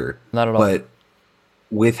character. Not at all. But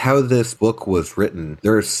with how this book was written,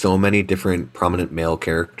 there are so many different prominent male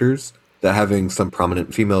characters that having some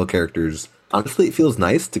prominent female characters, honestly, it feels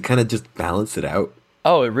nice to kind of just balance it out.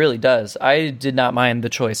 Oh, it really does. I did not mind the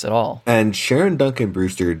choice at all. And Sharon Duncan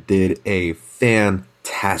Brewster did a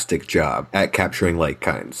fantastic job at capturing Light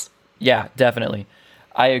Kynes. Yeah, definitely.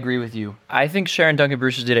 I agree with you. I think Sharon Duncan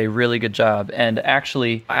Brewster did a really good job. And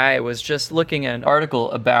actually, I was just looking at an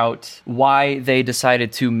article about why they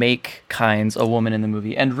decided to make Kynes a woman in the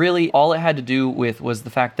movie. And really, all it had to do with was the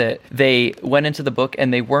fact that they went into the book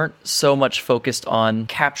and they weren't so much focused on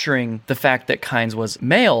capturing the fact that Kynes was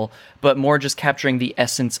male, but more just capturing the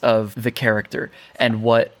essence of the character and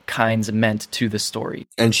what Kynes meant to the story.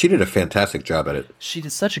 And she did a fantastic job at it. She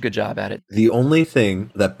did such a good job at it. The only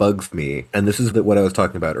thing that bugs me, and this is what I was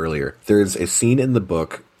talking about earlier, there's a scene in the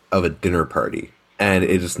book of a dinner party, and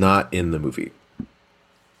it is not in the movie.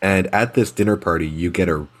 And at this dinner party, you get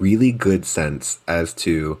a really good sense as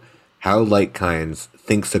to how Light Kynes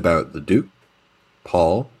thinks about the Duke,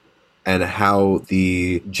 Paul, and how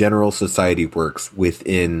the general society works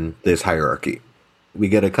within this hierarchy. We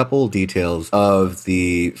get a couple details of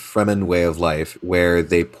the Fremen way of life where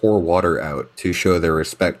they pour water out to show their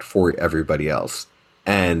respect for everybody else.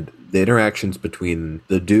 And the interactions between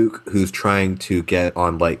the Duke, who's trying to get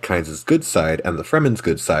on Light Kynes' good side, and the Fremen's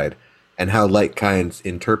good side, and how Light Kynes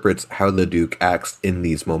interprets how the Duke acts in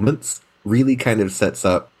these moments, really kind of sets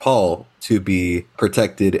up Paul to be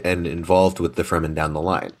protected and involved with the Fremen down the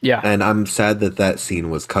line. Yeah. And I'm sad that that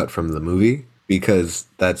scene was cut from the movie, because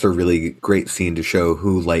that's a really great scene to show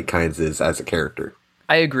who Light Kynes is as a character.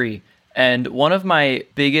 I agree. And one of my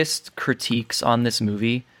biggest critiques on this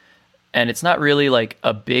movie, and it's not really like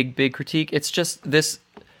a big critique, it's just this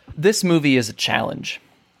movie is a challenge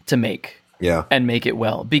to make. Yeah. And make it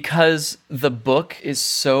well, because the book is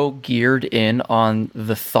so geared in on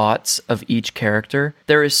the thoughts of each character.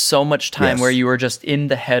 There is so much time where you are just in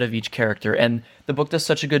the head of each character, and the book does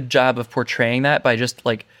such a good job of portraying that by just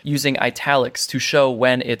like using italics to show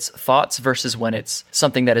when it's thoughts versus when it's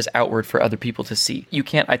something that is outward for other people to see. You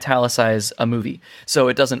can't italicize a movie, so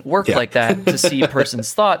it doesn't work like that to see a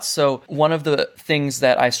person's thoughts. So one of the things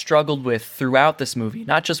that I struggled with throughout this movie,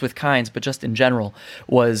 not just with Kynes, but just in general,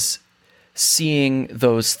 was seeing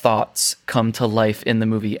those thoughts come to life in the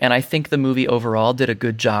movie. And I think the movie overall did a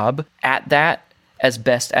good job at that as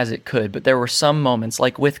best as it could. But there were some moments,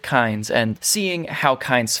 like with Kynes, and seeing how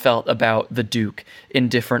Kynes felt about the Duke in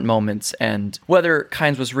different moments, and whether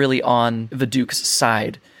Kynes was really on the Duke's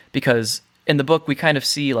side. Because in the book, we kind of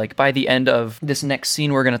see, like, by the end of this next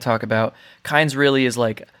scene we're going to talk about, Kynes really is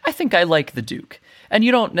like, I think I like the Duke. And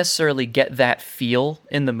you don't necessarily get that feel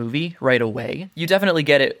in the movie right away. You definitely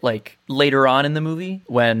get it like later on in the movie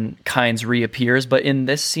when Kynes reappears, but in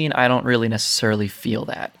this scene, I don't really necessarily feel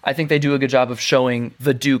that. I think they do a good job of showing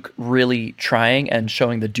the Duke really trying and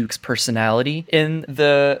showing the Duke's personality in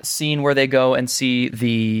the scene where they go and see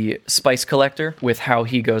the spice collector, with how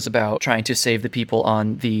he goes about trying to save the people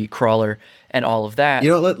on the crawler and all of that.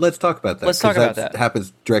 You know, let's talk about that. Let's talk about that.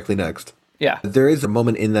 Happens directly next. Yeah. There is a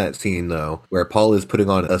moment in that scene, though, where Paul is putting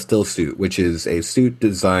on a still suit, which is a suit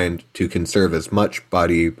designed to conserve as much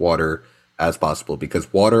body water as possible,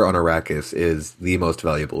 because water on Arrakis is the most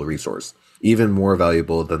valuable resource, even more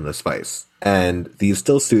valuable than the spice. And these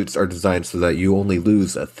still suits are designed so that you only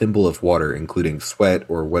lose a thimble of water, including sweat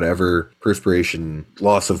or whatever perspiration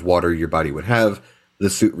loss of water your body would have. The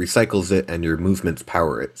suit recycles it and your movements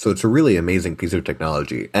power it. So it's a really amazing piece of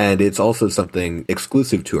technology. And it's also something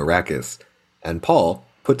exclusive to Arrakis. And Paul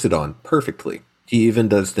puts it on perfectly. He even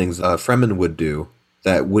does things Fremen would do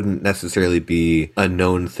that wouldn't necessarily be a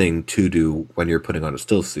known thing to do when you're putting on a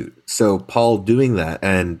still suit. So Paul doing that,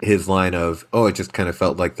 and his line of, oh, it just kind of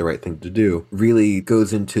felt like the right thing to do, really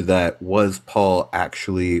goes into that, was Paul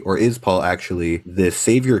actually, or is Paul actually this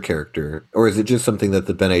savior character? Or is it just something that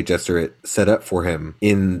the Bene Gesserit set up for him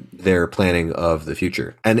in their planning of the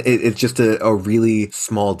future? And it's just a really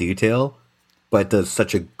small detail, but does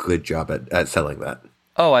such a good job at selling that.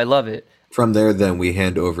 Oh, I love it. From there, then, we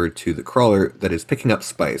hand over to the crawler that is picking up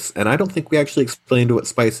spice. And I don't think we actually explained what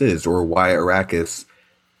spice is or why Arrakis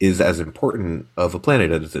is as important of a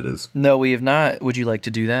planet as it is. No, we have not. Would you like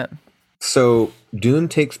to do that? So, Dune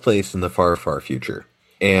takes place in the far, far future.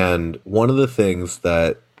 And one of the things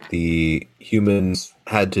that the humans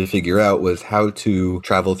had to figure out was how to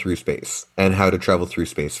travel through space, and how to travel through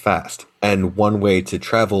space fast. And one way to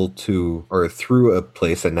travel to or through a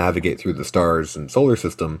place and navigate through the stars and solar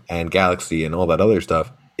system and galaxy and all that other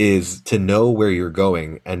stuff is to know where you're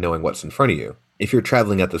going and knowing what's in front of you. If you're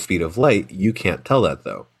traveling at the speed of light, you can't tell that,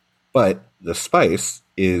 though. But the spice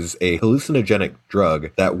is a hallucinogenic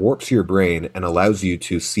drug that warps your brain and allows you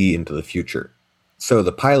to see into the future. So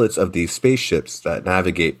the pilots of these spaceships that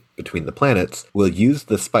navigate between the planets will use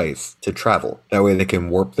the spice to travel. That way they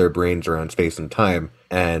can warp their brains around space and time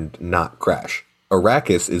and not crash.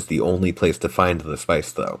 Arrakis is the only place to find the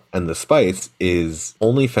spice, though. And the spice is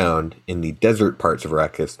only found in the desert parts of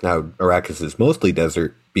Arrakis. Now, Arrakis is mostly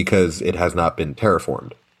desert because it has not been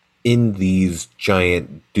terraformed. In these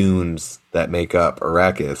giant dunes that make up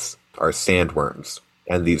Arrakis are sandworms.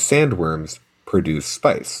 And these sandworms produce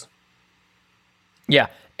spice. Yeah,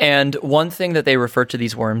 and one thing that they refer to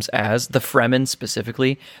these worms as, the Fremen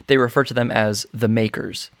specifically, they refer to them as the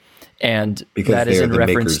makers. And because that is in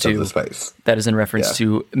reference to the spice. That is in reference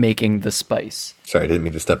to making the spice. Sorry, I didn't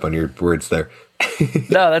mean to step on your words there.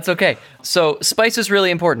 No, that's okay. So spice is really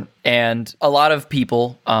important. And a lot of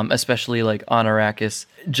people, especially like on Arrakis,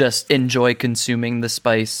 just enjoy consuming the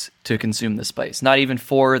spice to consume the spice. Not even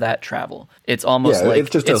for that travel. It's almost like it's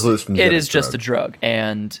just a hallucinogenic it is just drug. a drug.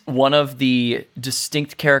 And one of the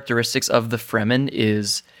distinct characteristics of the Fremen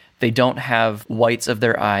is they don't have whites of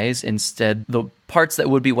their eyes. Instead, the parts that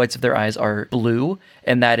would be whites of their eyes are blue,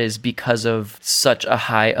 and that is because of such a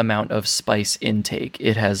high amount of spice intake.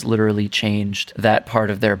 It has literally changed that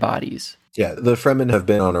part of their bodies. Yeah, the Fremen have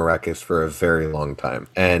been on Arrakis for a very long time,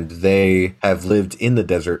 and they have lived in the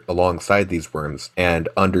desert alongside these worms and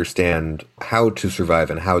understand how to survive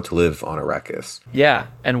and how to live on Arrakis. Yeah,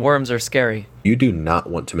 and worms are scary. You do not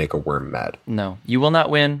want to make a worm mad. No, you will not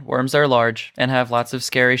win. Worms are large and have lots of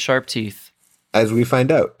scary, sharp teeth. As we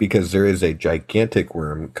find out, because there is a gigantic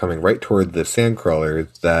worm coming right toward the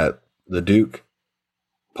sandcrawler that the Duke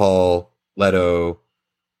Paul, Leto,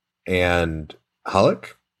 and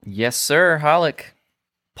Halleck? Yes, sir, Halleck.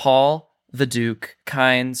 Paul, the Duke,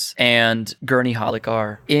 Kynes, and Gurney Halleck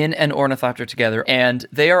are in an ornithopter together, and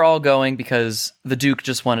they are all going because the Duke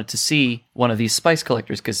just wanted to see one of these spice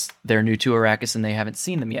collectors because they're new to Arrakis and they haven't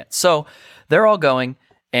seen them yet. So they're all going,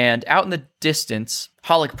 and out in the distance,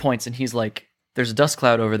 Halleck points and he's like, there's a dust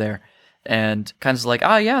cloud over there. And Kynes is like,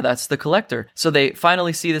 yeah, that's the collector. So they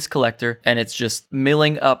finally see this collector, and it's just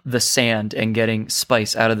milling up the sand and getting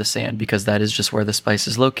spice out of the sand because that is just where the spice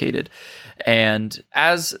is located. And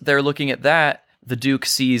as they're looking at that, the Duke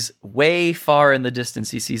sees way far in the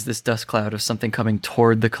distance, he sees this dust cloud of something coming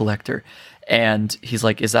toward the collector. And he's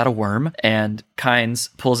like, is that a worm? And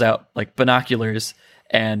Kynes pulls out like binoculars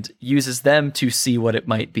and uses them to see what it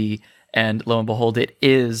might be. And lo and behold, it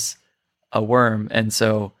is a worm. And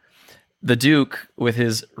so the Duke, with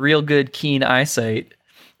his real good, keen eyesight,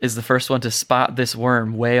 is the first one to spot this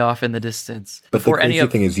worm way off in the distance. But the crazy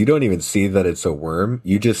thing is, you don't even see that it's a worm.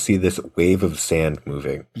 You just see this wave of sand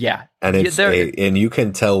moving. Yeah. And and you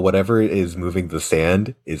can tell whatever is moving the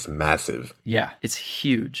sand is massive. Yeah, it's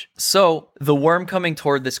huge. So the worm coming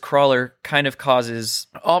toward this crawler kind of causes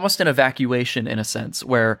almost an evacuation in a sense,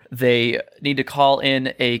 where they need to call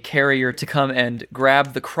in a carrier to come and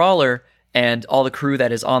grab the crawler and all the crew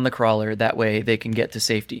that is on the crawler. That way they can get to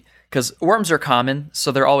safety. Because worms are common,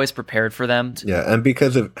 so they're always prepared for them. Yeah, and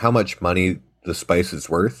because of how much money the spice is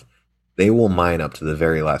worth, they will mine up to the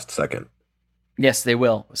very last second. Yes, they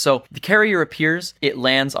will. So the carrier appears, it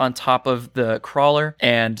lands on top of the crawler,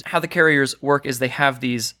 and how the carriers work is they have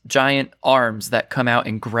these giant arms that come out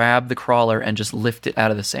and grab the crawler and just lift it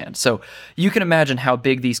out of the sand. So you can imagine how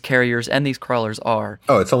big these carriers and these crawlers are.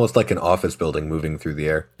 Oh, it's almost like an office building moving through the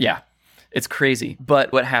air. Yeah. It's crazy.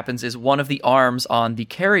 But what happens is one of the arms on the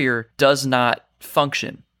carrier does not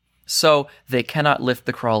function. So they cannot lift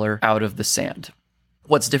the crawler out of the sand.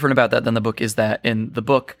 What's different about that than the book is that in the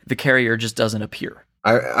book, the carrier just doesn't appear.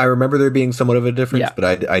 I remember there being somewhat of a difference, yeah.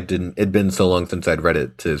 But I didn't. It'd been so long since I'd read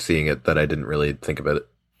it to seeing it that I didn't really think about it.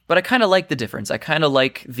 But I kind of like the difference. I kind of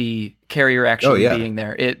like the carrier actually being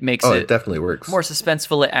there. It makes it definitely works. More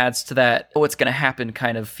suspenseful. It adds to that what's going to happen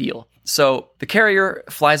kind of feel. So the carrier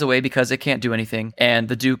flies away because it can't do anything. And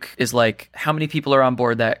the Duke is like, how many people are on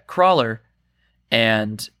board that crawler?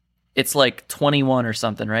 And it's like 21 or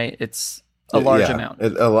something, right? It's a large amount.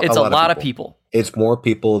 It's a lot of people. It's more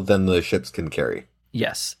people than the ships can carry.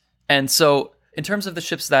 Yes. And so in terms of the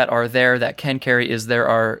ships that are there that can carry, there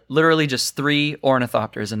are literally just 3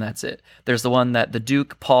 ornithopters, and that's it. There's the one that the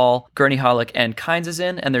Duke, Paul, Gurney Halleck, and Kynes is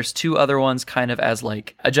in, and there's 2 other ones kind of as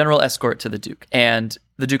like a general escort to the Duke. And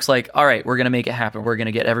the Duke's like, all right, we're going to make it happen. We're going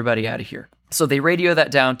to get everybody out of here. So they radio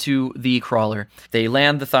that down to the crawler. They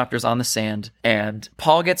land the thopters on the sand, and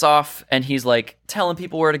Paul gets off, and he's like telling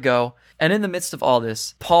people where to go. And in the midst of all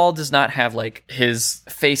this, Paul does not have like his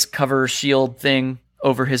face cover shield thing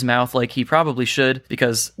over his mouth like he probably should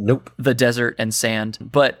because the desert and sand.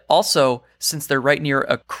 But also, since they're right near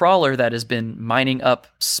a crawler that has been mining up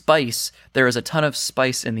spice, there is a ton of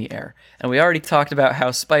spice in the air. And we already talked about how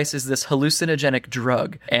spice is this hallucinogenic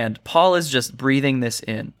drug, and Paul is just breathing this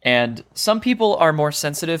in. And some people are more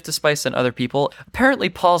sensitive to spice than other people. Apparently,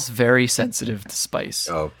 Paul's very sensitive to spice.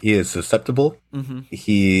 Oh, he is susceptible. Mm-hmm.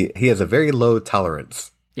 He has a very low tolerance.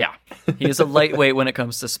 Yeah, he is a lightweight when it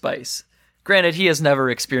comes to spice. Granted, he has never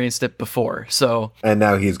experienced it before, so... And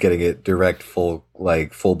now he's getting it direct,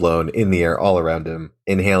 full-blown, in the air, all around him.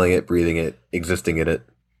 Inhaling it, breathing it, existing in it.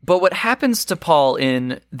 But what happens to Paul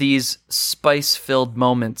in these spice-filled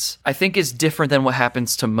moments, I think is different than what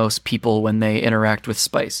happens to most people when they interact with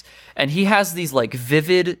spice. And he has these,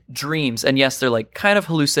 vivid dreams. And yes, they're, kind of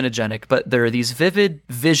hallucinogenic, but there are these vivid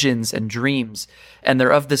visions and dreams. And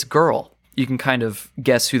they're of this girl. You can kind of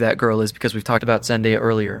guess who that girl is because we've talked about Zendaya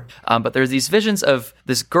earlier. But there's these visions of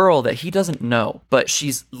this girl that he doesn't know, but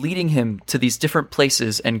she's leading him to these different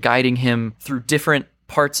places and guiding him through different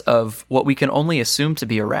parts of what we can only assume to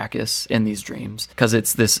be Arrakis in these dreams because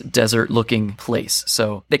it's this desert-looking place.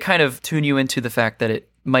 So they kind of tune you into the fact that it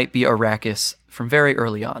might be Arrakis from very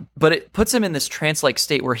early on. But it puts him in this trance-like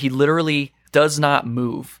state where he literally does not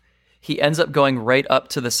move. He ends up going right up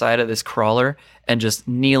to the side of this crawler and just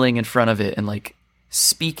kneeling in front of it and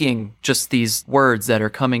speaking just these words that are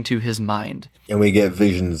coming to his mind. And we get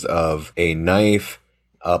visions of a knife,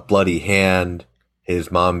 a bloody hand, his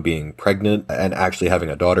mom being pregnant and actually having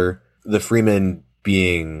a daughter, the Freemen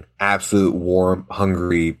being absolute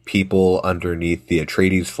war-hungry people underneath the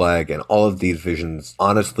Atreides flag, and all of these visions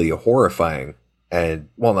honestly horrifying. And,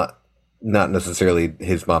 well, not necessarily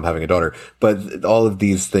his mom having a daughter, but all of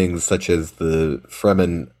these things, such as the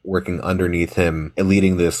Fremen working underneath him and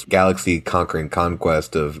leading this galaxy conquering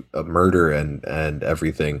conquest of murder and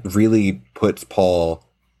everything, really puts Paul,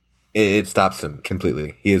 it stops him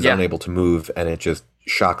completely. He is unable to move, and it just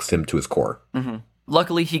shocks him to his core. Mm-hmm.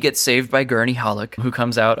 Luckily, he gets saved by Gurney Halleck, who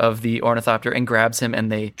comes out of the ornithopter and grabs him,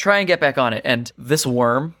 and they try and get back on it. And this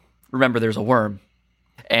worm, remember, there's a worm,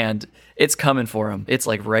 and it's coming for him. It's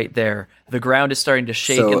like right there. The ground is starting to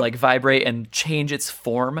shake and like vibrate and change its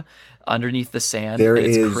form underneath the sand. There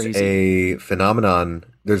is a phenomenon.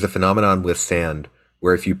 There's a phenomenon with sand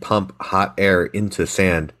where if you pump hot air into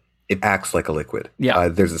sand, it acts like a liquid. Yeah.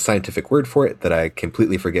 There's a scientific word for it that I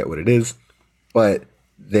completely forget what it is, but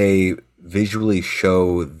they visually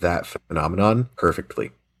show that phenomenon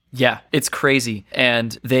perfectly. Yeah, it's crazy.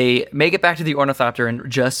 And they make it back to the ornithopter, and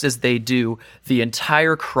just as they do, the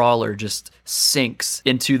entire crawler just sinks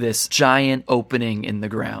into this giant opening in the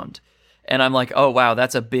ground. And I'm like, oh, wow,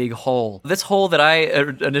 that's a big hole. This hole that I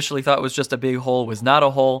initially thought was just a big hole was not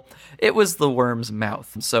a hole. It was the worm's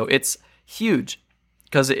mouth. So it's huge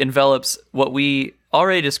because it envelops what we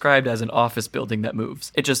already described as an office building that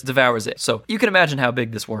moves. It just devours it. So you can imagine how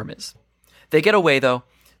big this worm is. They get away, though.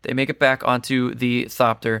 They make it back onto the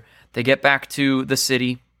thopter. They get back to the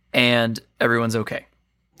city, and everyone's okay.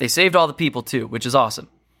 They saved all the people, too, which is awesome.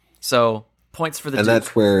 So, points for the Duke.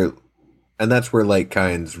 That's where Light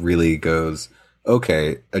Kynes really goes,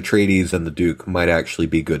 okay, Atreides and the Duke might actually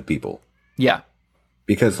be good people. Yeah.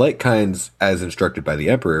 Because Light Kynes, as instructed by the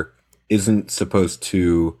Emperor, isn't supposed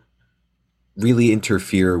to really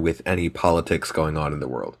interfere with any politics going on in the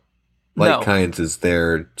world. Light Kynes is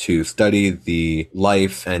there to study the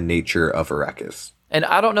life and nature of Arrakis. And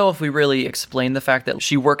I don't know if we really explain the fact that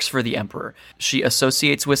she works for the Emperor. She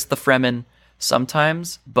associates with the Fremen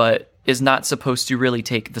sometimes, but is not supposed to really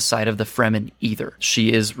take the side of the Fremen either.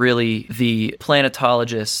 She is really the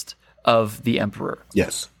planetologist of the Emperor.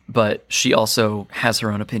 Yes. But she also has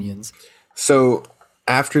her own opinions. So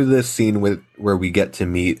after this scene where we get to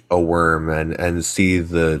meet a worm and see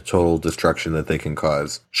the total destruction that they can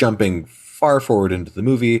cause, jumping far forward into the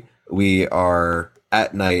movie, we are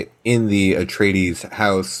at night in the Atreides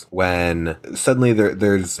house when suddenly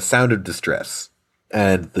there's a sound of distress.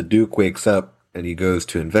 And the Duke wakes up and he goes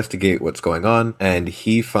to investigate what's going on, and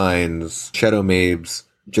he finds Shadow Mabes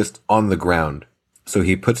just on the ground. So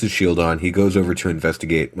he puts his shield on, he goes over to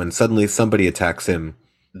investigate, when suddenly somebody attacks him.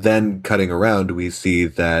 Then, cutting around, we see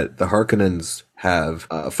that the Harkonnens have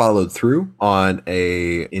followed through on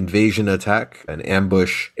a invasion attack, an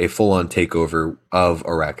ambush, a full-on takeover of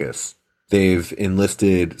Arrakis. They've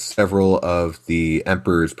enlisted several of the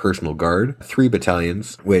Emperor's personal guard, 3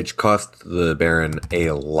 battalions, which cost the Baron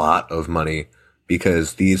a lot of money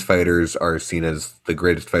because these fighters are seen as the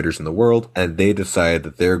greatest fighters in the world, and they decide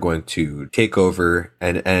that they're going to take over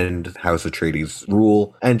and end House Atreides'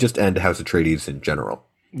 rule and just end House Atreides in general.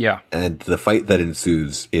 Yeah. And the fight that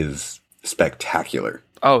ensues is spectacular.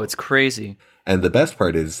 Oh, it's crazy. And the best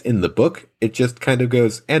part is, in the book, it just kind of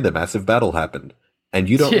goes, and a massive battle happened. And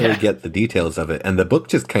you don't really get the details of it. And the book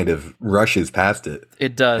just kind of rushes past it.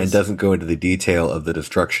 It does. And doesn't go into the detail of the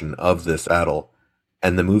destruction of this battle.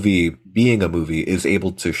 And the movie, being a movie, is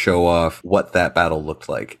able to show off what that battle looked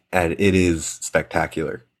like. And it is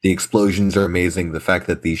spectacular. The explosions are amazing. The fact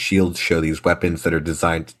that these shields show these weapons that are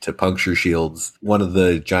designed to puncture shields. One of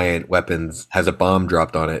the giant weapons has a bomb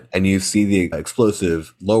dropped on it, and you see the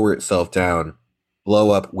explosive lower itself down, blow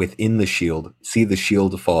up within the shield, see the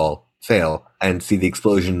shield fail, and see the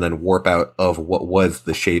explosion then warp out of what was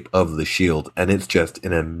the shape of the shield. And it's just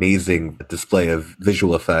an amazing display of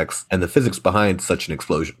visual effects and the physics behind such an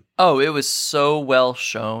explosion. Oh, it was so well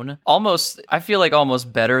shown. I feel like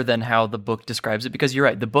almost better than how the book describes it, because you're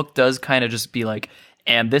right. The book does kind of just be like,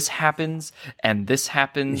 and this happens, and this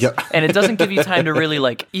happens. Yep. And it doesn't give you time to really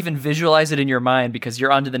like even visualize it in your mind because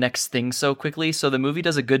you're on to the next thing so quickly. So the movie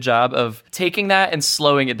does a good job of taking that and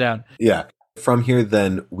slowing it down. Yeah. From here,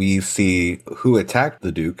 then, we see who attacked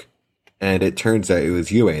the Duke, and it turns out it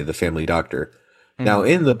was Yue, the family doctor. Now,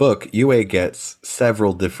 in the book, Yue gets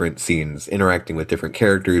several different scenes interacting with different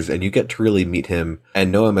characters, and you get to really meet him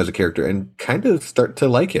and know him as a character and kind of start to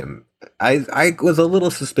like him. I was a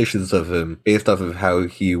little suspicious of him based off of how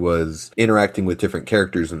he was interacting with different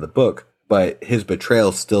characters in the book, but his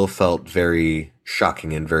betrayal still felt very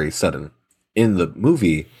shocking and very sudden. In the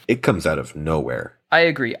movie, it comes out of nowhere. I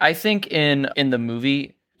agree. I think in the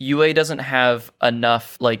movie, Yue doesn't have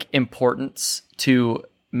enough like importance to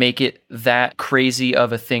make it that crazy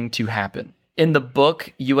of a thing to happen. In the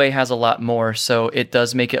book, Yue has a lot more, so it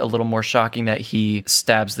does make it a little more shocking that he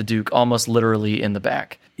stabs the Duke almost literally in the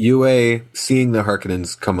back. Yue, seeing the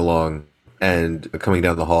Harkonnens come along and coming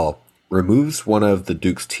down the hall, removes one of the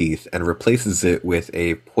Duke's teeth and replaces it with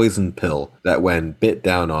a poison pill that, when bit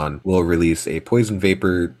down on, will release a poison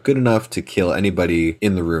vapor good enough to kill anybody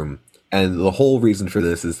in the room. And the whole reason for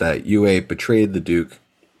this is that Yue betrayed the Duke.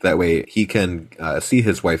 That way he can see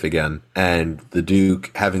his wife again, and the Duke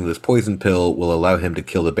having this poison pill will allow him to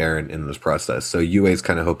kill the Baron in this process. So Yue's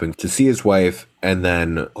kind of hoping to see his wife, and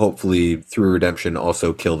then hopefully through redemption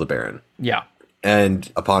also kill the Baron. Yeah.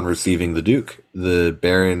 And upon receiving the Duke, the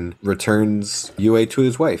Baron returns Yue to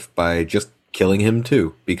his wife by just killing him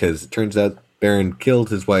too, because it turns out Baron killed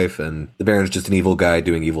his wife, and the Baron's just an evil guy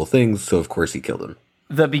doing evil things, so of course he killed him.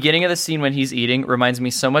 The beginning of the scene when he's eating reminds me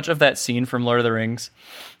so much of that scene from Lord of the Rings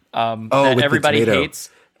that everybody hates.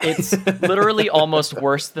 It's literally almost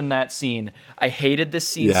worse than that scene. I hated this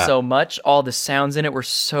scene so much. All the sounds in it were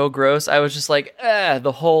so gross. I was just like,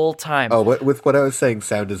 the whole time. Oh, with what I was saying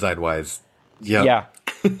sound design-wise, yeah.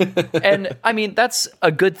 And I mean, that's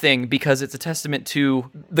a good thing because it's a testament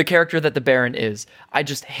to the character that the Baron is. I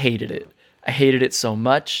just hated it. I hated it so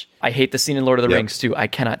much. I hate the scene in Lord of the Rings too. I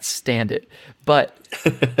cannot stand it. But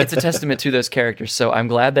it's a testament to those characters. So I'm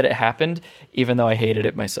glad that it happened, even though I hated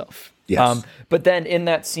it myself. Yes. But then in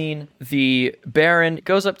that scene, the Baron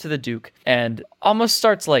goes up to the Duke and almost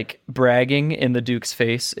starts like bragging in the Duke's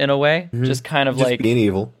face in a way. Mm-hmm. Just kind of like being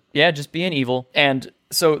evil. Yeah, just being evil. And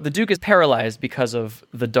so the Duke is paralyzed because of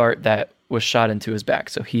the dart that was shot into his back.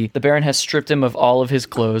 So the Baron has stripped him of all of his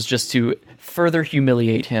clothes just to further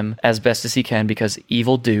humiliate him as best as he can, because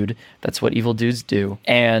evil dude, that's what evil dudes do.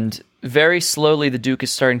 And very slowly the Duke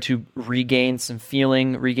is starting to regain some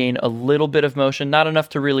feeling, regain a little bit of motion, not enough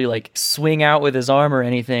to really like swing out with his arm or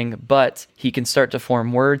anything, but he can start to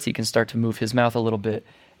form words, he can start to move his mouth a little bit.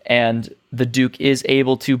 And the Duke is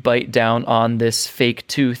able to bite down on this fake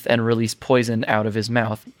tooth and release poison out of his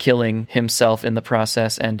mouth, killing himself in the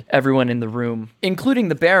process and everyone in the room, including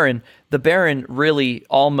the Baron. The Baron really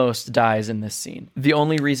almost dies in this scene. The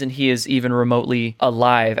only reason he is even remotely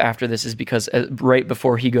alive after this is because right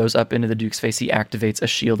before he goes up into the Duke's face, he activates a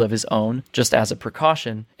shield of his own, just as a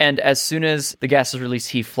precaution. And as soon as the gas is released,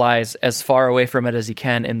 he flies as far away from it as he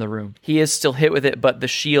can in the room. He is still hit with it, but the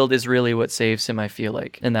shield is really what saves him, I feel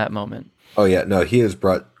like, in that moment. Oh yeah, no, he is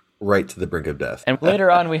brought right to the brink of death. And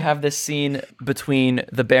later on, we have this scene between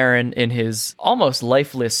the Baron in his almost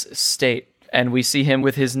lifeless state, and we see him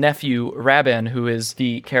with his nephew, Rabban, who is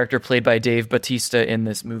the character played by Dave Bautista in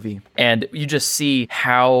this movie. And you just see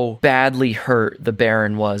how badly hurt the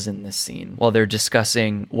Baron was in this scene while they're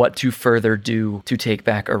discussing what to further do to take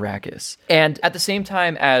back Arrakis. And at the same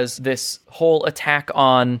time as this whole attack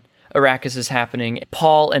on Arrakis is happening,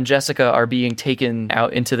 Paul and Jessica are being taken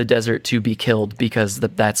out into the desert to be killed because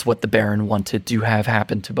that's what the Baron wanted to have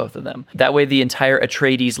happen to both of them. That way the entire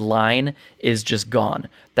Atreides line is just gone.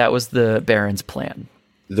 That was the Baron's plan.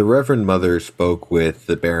 The Reverend Mother spoke with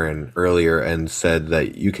the Baron earlier and said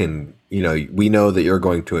that we know that you're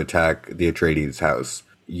going to attack the Atreides house.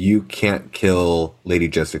 You can't kill Lady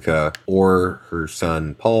Jessica or her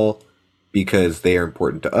son Paul because they are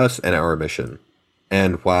important to us and our mission.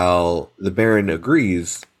 And while the Baron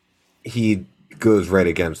agrees, he goes right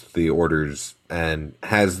against the orders and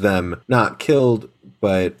has them not killed,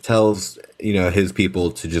 but tells, his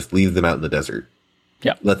people to just leave them out in the desert.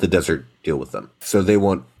 Yeah. Let the desert deal with them. So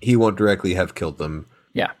he won't directly have killed them.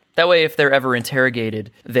 Yeah. That way, if they're ever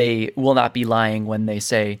interrogated, they will not be lying when they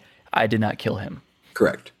say, I did not kill him.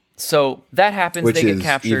 Correct. So that happens. Which they get is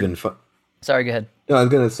captured. Even Sorry, go ahead. No, I was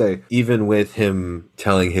going to say, even with him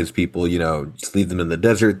telling his people, just leave them in the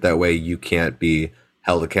desert, that way you can't be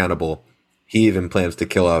held accountable. He even plans to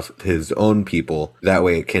kill off his own people. That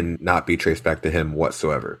way it can not be traced back to him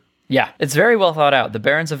whatsoever. Yeah, it's very well thought out. The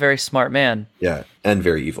Baron's a very smart man. Yeah, and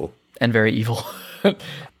very evil.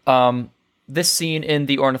 This scene in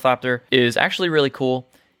the Ornithopter is actually really cool.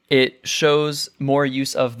 It shows more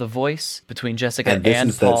use of the voice between Jessica and Paul. And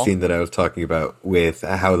this is that scene that I was talking about with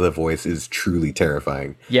how the voice is truly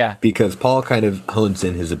terrifying. Yeah. Because Paul kind of hones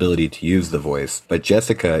in his ability to use the voice, but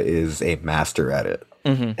Jessica is a master at it.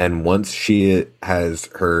 Mm-hmm. And once she has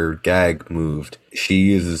her gag moved, she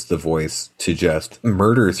uses the voice to just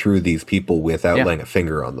murder through these people without laying a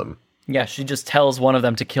finger on them. Yeah, she just tells one of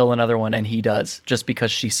them to kill another one, and he does, just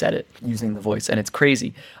because she said it using the voice. And it's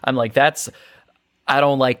crazy. I'm like, I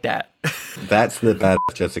don't like that. That's the bad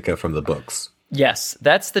Jessica from the books. Yes,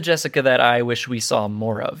 that's the Jessica that I wish we saw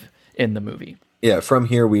more of in the movie. Yeah, from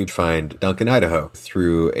here we find Duncan, Idaho.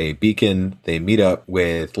 Through a beacon, they meet up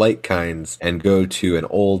with light kinds and go to an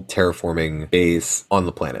old terraforming base on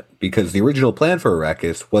the planet. Because the original plan for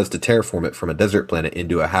Arrakis was to terraform it from a desert planet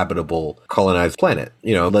into a habitable, colonized planet.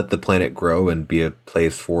 You know, let the planet grow and be a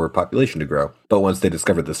place for population to grow. But once they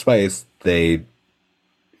discovered the spice, they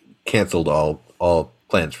canceled all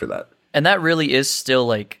plans for that. And that really is still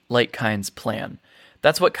like Light Kind's plan.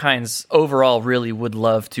 That's what Kynes overall really would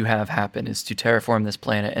love to have happen, is to terraform this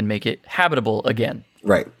planet and make it habitable again.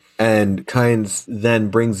 Right. And Kynes then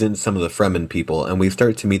brings in some of the Fremen people, and we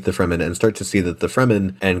start to meet the Fremen and start to see that the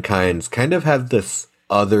Fremen and Kynes kind of have this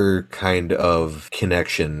other kind of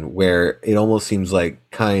connection where it almost seems like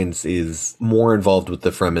Kynes is more involved with the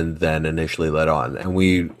Fremen than initially let on. And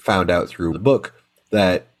we found out through the book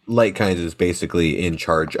that Light Kynes is basically in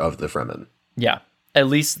charge of the Fremen. Yeah. At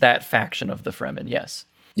least that faction of the Fremen, yes.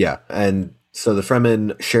 Yeah, and so the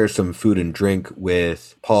Fremen share some food and drink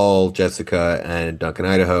with Paul, Jessica, and Duncan,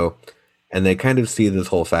 Idaho, and they kind of see this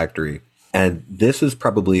whole factory. And this is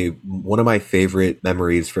probably one of my favorite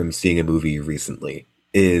memories from seeing a movie recently,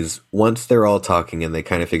 is once they're all talking and they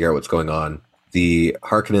kind of figure out what's going on, the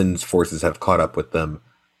Harkonnens' forces have caught up with them,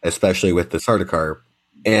 especially with the Sardaukar.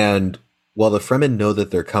 And while the Fremen know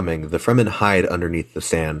that they're coming, the Fremen hide underneath the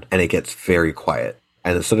sand, and it gets very quiet.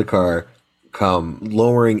 And the Sardaukar come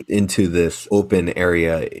lowering into this open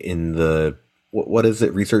area in the, what is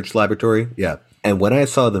it, research laboratory? Yeah. And when I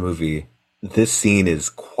saw the movie, this scene is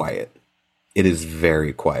quiet. It is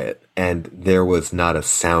very quiet. And there was not a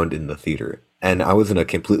sound in the theater. And I was in a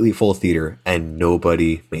completely full theater and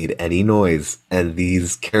nobody made any noise. And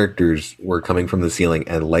these characters were coming from the ceiling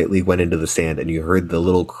and lightly went into the sand. And you heard the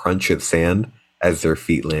little crunch of sand as their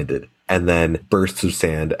feet landed. And then bursts of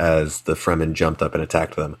sand as the Fremen jumped up and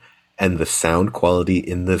attacked them. And the sound quality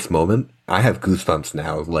in this moment, I have goosebumps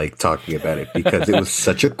now, like, talking about it, because it was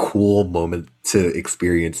such a cool moment to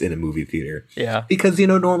experience in a movie theater. Yeah. Because, you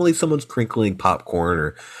know, normally someone's crinkling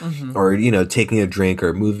popcorn or, you know, taking a drink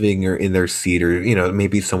or moving or in their seat, or, you know,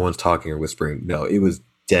 maybe someone's talking or whispering. No, it was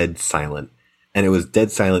dead silent. And it was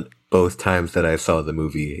dead silent both times that I saw the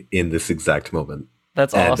movie in this exact moment.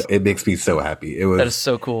 That's awesome. It makes me so happy. That is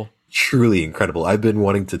so cool. Truly incredible. I've been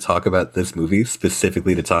wanting to talk about this movie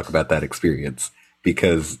specifically to talk about that experience,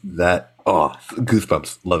 because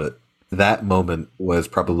goosebumps. Love it. That moment was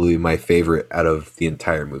probably my favorite out of the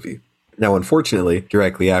entire movie. Now, unfortunately,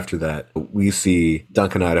 directly after that, we see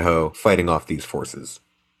Duncan, Idaho fighting off these forces.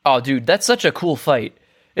 Oh, dude, that's such a cool fight.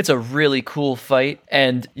 It's a really cool fight,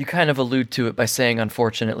 and you kind of allude to it by saying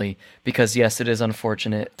unfortunately, because yes, it is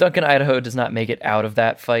unfortunate. Duncan, Idaho does not make it out of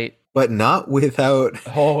that fight. But not without...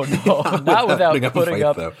 Oh, no. Not without putting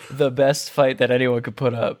up the best fight that anyone could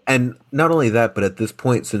put up. And not only that, but at this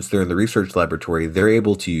point, since they're in the research laboratory, they're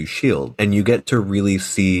able to use shield. And you get to really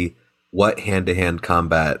see what hand-to-hand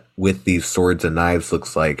combat with these swords and knives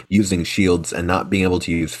looks like, using shields and not being able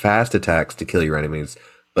to use fast attacks to kill your enemies,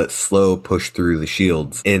 but slow push through the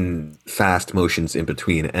shields in fast motions in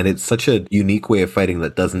between. And it's such a unique way of fighting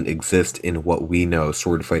that doesn't exist in what we know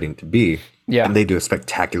sword fighting to be. Yeah. And they do a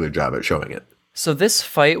spectacular job at showing it. So this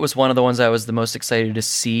fight was one of the ones I was the most excited to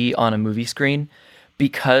see on a movie screen,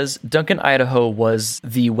 because Duncan, Idaho was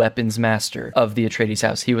the weapons master of the Atreides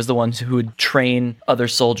house. He was the one who would train other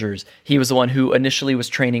soldiers. He was the one who initially was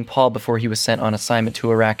training Paul before he was sent on assignment to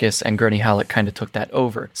Arrakis, and Gurney Halleck kind of took that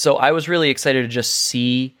over. So I was really excited to just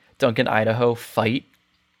see Duncan, Idaho fight.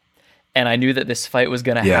 And I knew that this fight was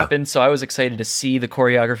going to happen. So I was excited to see the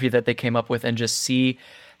choreography that they came up with and just see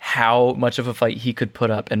how much of a fight he could put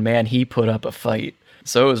up. And man, he put up a fight.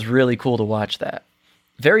 So it was really cool to watch that.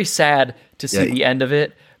 Very sad to see the end of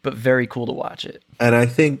it, but very cool to watch it. And I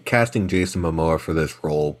think casting Jason Momoa for this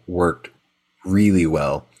role worked really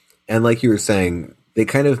well. And like you were saying, they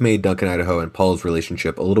kind of made Duncan, Idaho and Paul's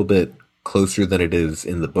relationship a little bit closer than it is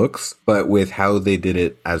in the books. But with how they did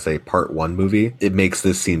it as a part one movie, it makes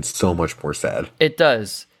this scene so much more sad. It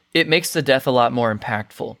does. It makes the death a lot more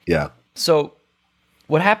impactful. Yeah. So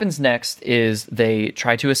what happens next is they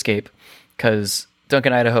try to escape because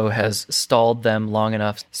Duncan, Idaho has stalled them long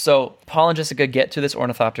enough. So Paul and Jessica get to this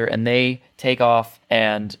ornithopter and they take off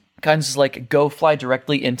and kind of just like go fly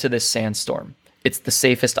directly into this sandstorm. It's the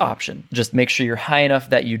safest option. Just make sure you're high enough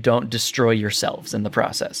that you don't destroy yourselves in the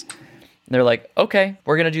process. And they're like, okay,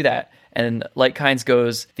 we're going to do that. And Light Kynes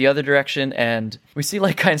goes the other direction, and we see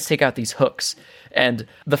Light Kynes take out these hooks. And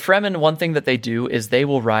the Fremen, one thing that they do is they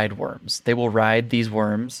will ride worms. They will ride these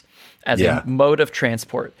worms as a mode of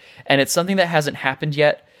transport. And it's something that hasn't happened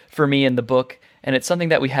yet for me in the book, and it's something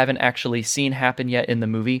that we haven't actually seen happen yet in the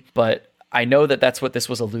movie. But I know that that's what this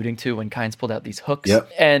was alluding to when Kynes pulled out these hooks. Yep.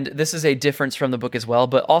 And this is a difference from the book as well,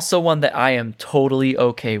 but also one that I am totally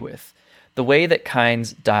okay with. The way that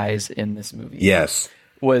Kynes dies in this movie. Yes.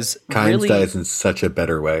 Was Kynes dies in such a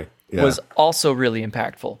better way. Yeah. Was also really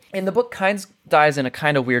impactful. In the book, Kynes dies in a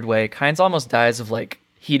kind of weird way. Kynes almost dies of like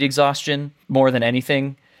heat exhaustion more than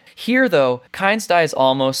anything. Here, though, Kynes dies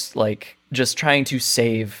almost like just trying to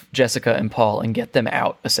save Jessica and Paul and get them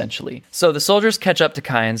out, essentially. So the soldiers catch up to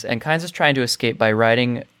Kynes, and Kynes is trying to escape by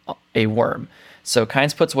riding a worm. So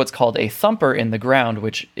Kynes puts what's called a thumper in the ground,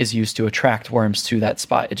 which is used to attract worms to that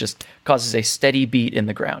spot. It just causes a steady beat in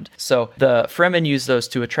the ground. So the Fremen use those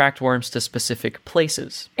to attract worms to specific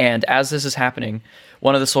places. And as this is happening,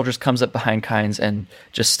 one of the soldiers comes up behind Kynes and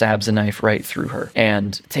just stabs a knife right through her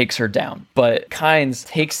and takes her down. But Kynes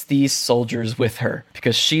takes these soldiers with her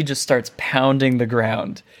because she just starts pounding the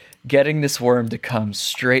ground, getting this worm to come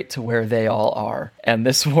straight to where they all are. And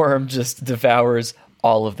this worm just devours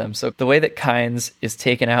all of them. So the way that Kynes is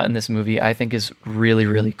taken out in this movie, I think is really,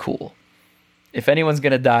 really cool. If anyone's going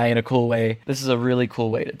to die in a cool way, this is a really cool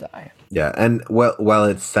way to die. Yeah, and while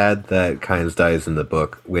it's sad that Kynes dies in the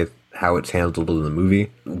book, with how it's handled in the movie,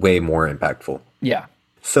 way more impactful. Yeah.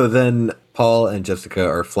 So then Paul and Jessica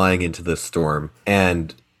are flying into the storm,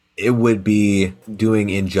 and it would be doing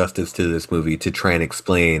injustice to this movie to try and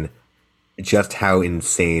explain just how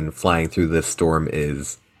insane flying through this storm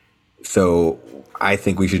is. So I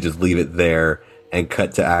think we should just leave it there and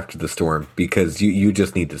cut to after the storm, because you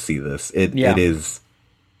just need to see this. It is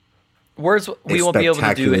words we won't be able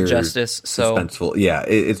to do it justice. So suspenseful. Yeah,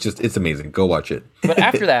 it's amazing. Go watch it. But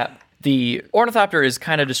after that, the ornithopter is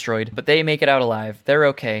kind of destroyed, but they make it out alive. They're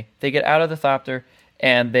okay. They get out of the thopter,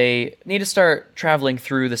 and they need to start traveling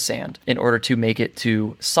through the sand in order to make it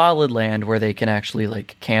to solid land where they can actually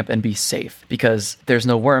like camp and be safe, because there's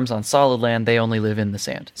no worms on solid land. They only live in the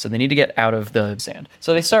sand. So they need to get out of the sand.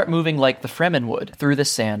 So they start moving like the Fremen would through the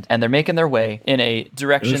sand, and they're making their way in a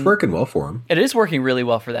direction. It's working well for them. It is working really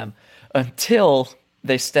well for them until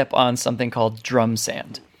they step on something called drum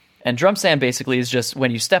sand. And drum sand basically is just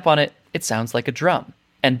when you step on it, it sounds like a drum.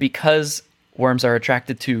 And because worms are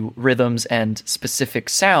attracted to rhythms and specific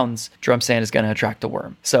sounds, drum sand is going to attract a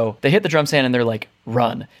worm. So they hit the drum sand and they're like,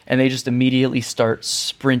 run. And they just immediately start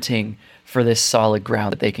sprinting for this solid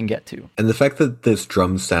ground that they can get to. And the fact that this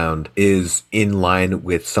drum sound is in line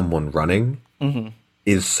with someone running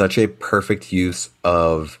is such a perfect use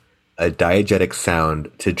of a diegetic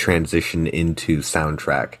sound to transition into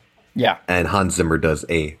soundtrack. Yeah. And Hans Zimmer does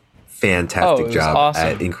a fantastic job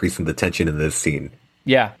at increasing the tension in this scene.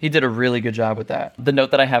 Yeah, he did a really good job with that. The note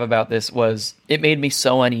that I have about this was it made me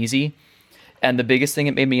so uneasy. And the biggest thing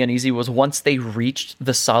it made me uneasy was once they reached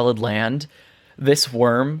the solid land, this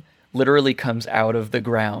worm literally comes out of the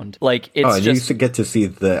ground. Like it's and just you get to see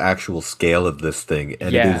the actual scale of this thing.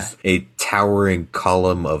 And it is a towering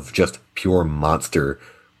column of just pure monster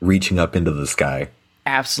reaching up into the sky.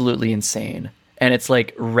 Absolutely insane. And it's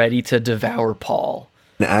like ready to devour Paul.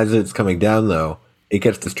 And as it's coming down, though, it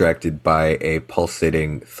gets distracted by a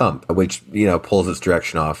pulsating thump, which, pulls its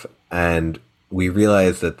direction off. And we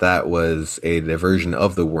realize that that was a diversion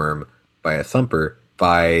of the worm by a thumper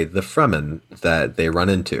by the Fremen that they run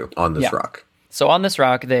into on this rock. So on this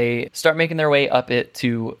rock, they start making their way up it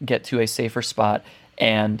to get to a safer spot.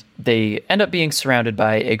 And they end up being surrounded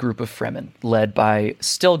by a group of Fremen led by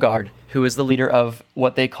Stilgard, who is the leader of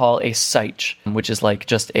what they call a Seich, which is like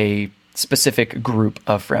just a specific group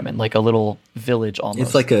of Fremen, like a little village almost.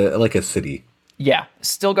 It's like a city. Yeah.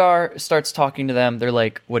 Stilgar starts talking to them. They're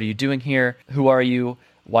like, what are you doing here? Who are you?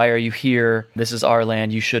 Why are you here? This is our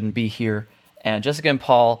land. You shouldn't be here. And Jessica and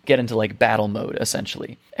Paul get into like battle mode,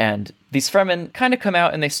 essentially. And these Fremen kind of come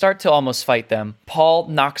out and they start to almost fight them. Paul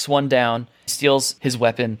knocks one down, steals his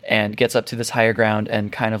weapon, and gets up to this higher ground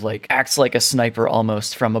and kind of like acts like a sniper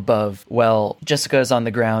almost from above. Well, Jessica is on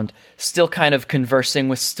the ground, still kind of conversing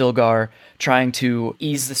with Stilgar, trying to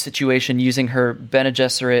ease the situation using her Bene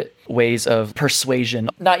Gesserit ways of persuasion.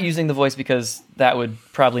 Not using the voice because that would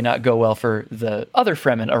probably not go well for the other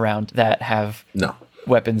Fremen around that have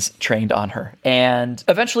weapons trained on her. And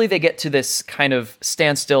eventually they get to this kind of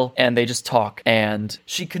standstill and they just talk. And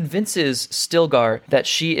she convinces Stilgar that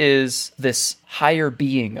she is this higher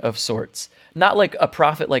being of sorts. Not like a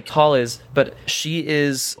prophet like Paul is, but she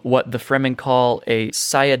is what the Fremen call a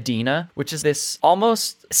Sayadina, which is this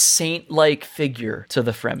almost saint-like figure to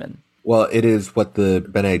the Fremen. Well, it is what the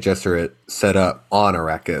Bene Gesserit set up on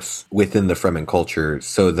Arrakis within the Fremen culture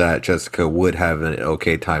so that Jessica would have an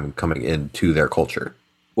okay time coming into their culture.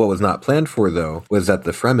 What was not planned for, though, was that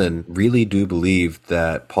the Fremen really do believe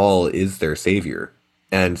that Paul is their savior.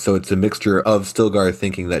 And so it's a mixture of Stilgar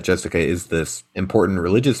thinking that Jessica is this important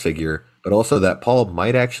religious figure, but also that Paul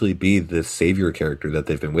might actually be this savior character that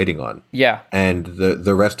they've been waiting on. Yeah. And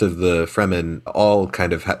the rest of the Fremen all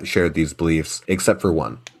kind of shared these beliefs, except for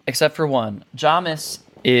one. Except for one. Jamis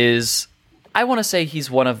is, I want to say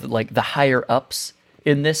he's one of like the higher ups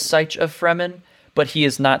in this Siege of Fremen, but he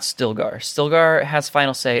is not Stilgar. Stilgar has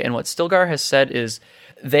final say, and what Stilgar has said is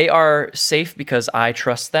they are safe because I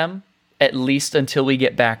trust them, at least until we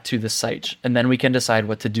get back to the Siege, and then we can decide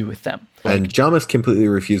what to do with them. And Jamis completely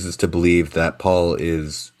refuses to believe that Paul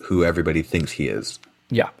is who everybody thinks he is.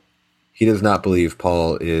 Yeah. He does not believe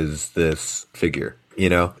Paul is this figure, you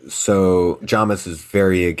know? So Jamis is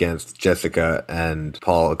very against Jessica and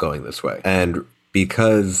Paul going this way. And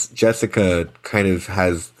because Jessica kind of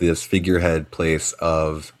has this figurehead place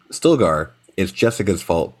of Stilgar, it's Jessica's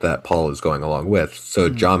fault that Paul is going along with. So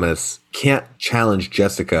Jamis can't challenge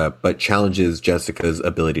Jessica, but challenges Jessica's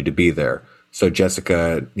ability to be there. So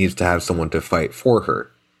Jessica needs to have someone to fight for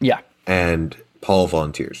her. Yeah. And Paul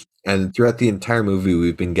volunteers. And throughout the entire movie,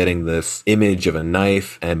 we've been getting this image of a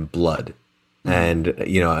knife and blood. And,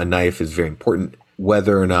 you know, a knife is very important.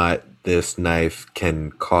 Whether or not this knife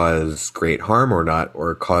can cause great harm or not,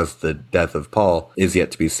 or cause the death of Paul, is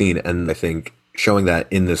yet to be seen. And I think showing that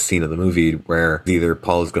in this scene of the movie where either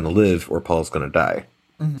Paul is going to live or Paul's going to die.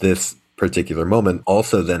 This particular moment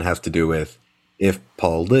also then has to do with, if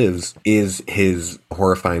Paul lives, is his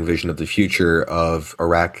horrifying vision of the future of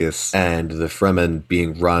Arrakis and the Fremen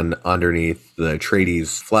being run underneath the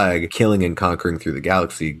Atreides flag, killing and conquering through the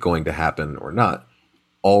galaxy, going to happen or not,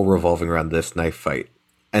 all revolving around this knife fight.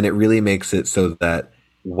 And it really makes it so that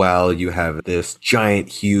while you have this giant,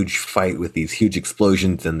 huge fight with these huge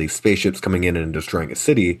explosions and these spaceships coming in and destroying a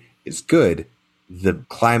city is good, the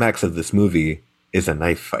climax of this movie is a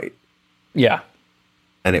knife fight. Yeah.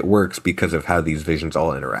 And it works because of how these visions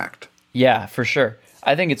all interact. Yeah, for sure.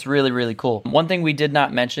 I think it's really, really cool. One thing we did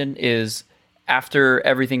not mention is after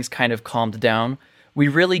everything's kind of calmed down, we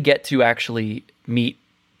really get to actually meet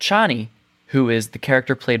Chani, who is the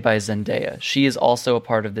character played by Zendaya. She is also a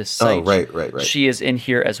part of this site. Oh, right. She is in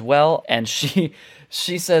here as well, and she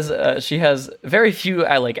says she has very few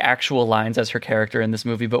like actual lines as her character in this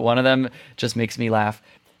movie, but one of them just makes me laugh.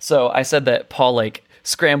 So I said that Paul like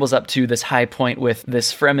scrambles up to this high point with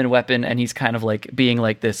this Fremen weapon, and he's kind of like being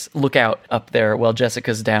like this lookout up there while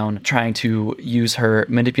Jessica's down trying to use her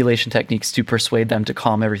manipulation techniques to persuade them to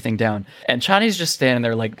calm everything down. And Chani's just standing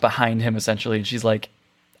there like behind him essentially, and she's like,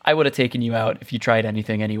 I would have taken you out if you tried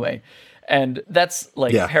anything anyway. And that's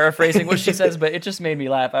like paraphrasing what she says, but it just made me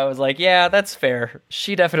laugh. I was like, yeah, that's fair.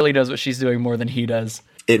 She definitely knows what she's doing more than he does.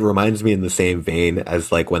 It reminds me in the same vein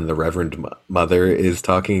as like when the Reverend Mother is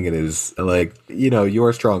talking and is like, you know,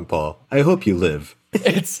 you're strong, Paul. I hope you live.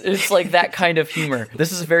 It's like that kind of humor.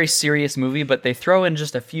 This is a very serious movie, but they throw in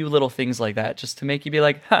just a few little things like that just to make you be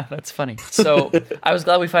like, huh, that's funny. So I was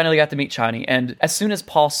glad we finally got to meet Chani. And as soon as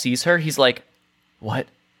Paul sees her, he's like, what?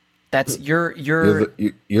 That's you're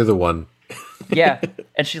the one. Yeah.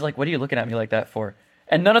 And she's like, what are you looking at me like that for?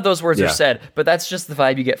 And none of those words are said, but that's just the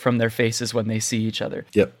vibe you get from their faces when they see each other.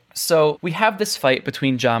 Yep. So we have this fight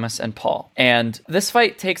between Jamis and Paul. And this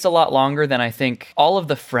fight takes a lot longer than I think all of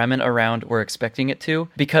the Fremen around were expecting it to,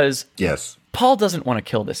 because Paul doesn't want to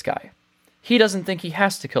kill this guy. He doesn't think he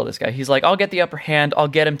has to kill this guy. He's like, I'll get the upper hand. I'll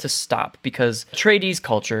get him to stop, because Atreides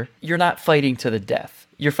culture, you're not fighting to the death.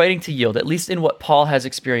 You're fighting to yield, at least in what Paul has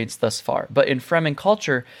experienced thus far. But in Fremen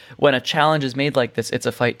culture, when a challenge is made like this, it's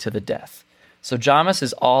a fight to the death. So Jamis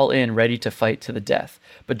is all in, ready to fight to the death.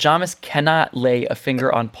 But Jamis cannot lay a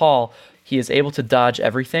finger on Paul. He is able to dodge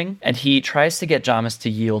everything, and he tries to get Jamis to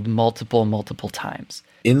yield multiple times.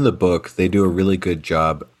 In the book, they do a really good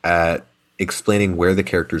job at explaining where the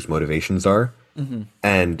characters' motivations are.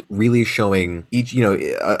 And really showing each, you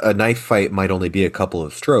know, a knife fight might only be a couple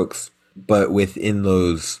of strokes, but within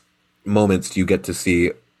those moments, you get to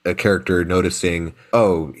see a character noticing,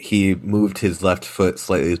 oh, he moved his left foot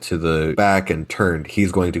slightly to the back and turned.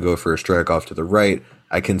 He's going to go for a strike off to the right.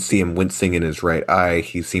 I can see him wincing in his right eye.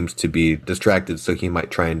 He seems to be distracted, so he might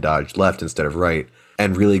try and dodge left instead of right.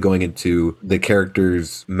 And really going into the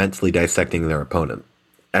characters mentally dissecting their opponent.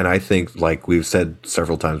 And I think, like we've said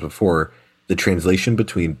several times before, the translation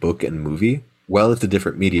between book and movie, while it's a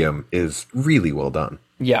different medium, is really well done.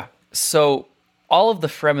 Yeah. So all of the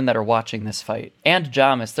Fremen that are watching this fight, and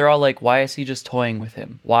Jamis, they're all like, why is he just toying with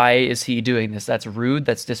him? Why is he doing this? That's rude.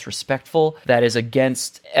 That's disrespectful. That is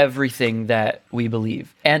against everything that we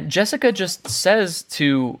believe. And Jessica just says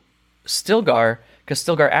to Stilgar, because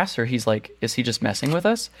Stilgar asks her, he's like, is he just messing with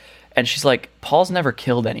us? And she's like, Paul's never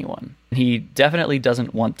killed anyone. He definitely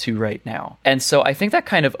doesn't want to right now. And so I think that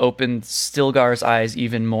kind of opened Stilgar's eyes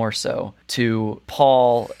even more so to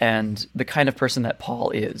Paul and the kind of person that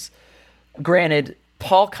Paul is. Granted,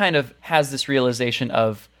 Paul kind of has this realization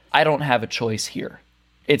of, I don't have a choice here.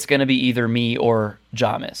 It's going to be either me or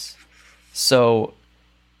Jamis. So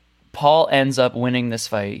Paul ends up winning this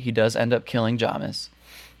fight. He does end up killing Jamis.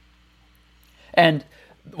 And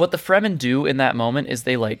what the Fremen do in that moment is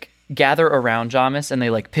they like gather around Jamis and they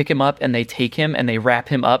like pick him up and they take him and they wrap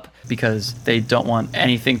him up because they don't want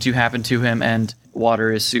anything to happen to him, and water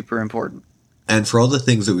is super important. And for all the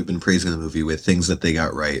things that we've been praising the movie with, things that they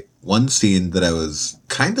got right, one scene that I was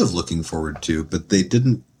kind of looking forward to, but they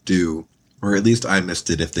didn't do, or at least I missed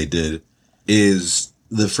it if they did, is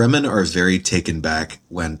the Fremen are very taken back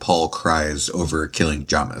when Paul cries over killing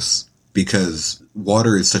Jamis, because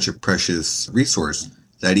water is such a precious resource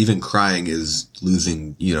that even crying is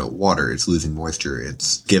losing, water. It's losing moisture.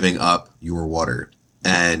 It's giving up your water.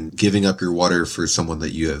 And giving up your water for someone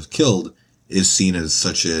that you have killed is seen as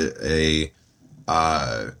such a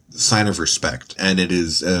sign of respect. And it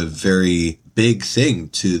is a very big thing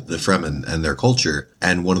to the Fremen and their culture,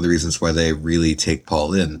 and one of the reasons why they really take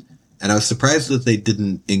Paul in. And I was surprised that they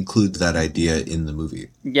didn't include that idea in the movie.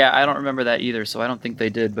 Yeah, I don't remember that either, so I don't think they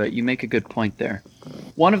did, but you make a good point there.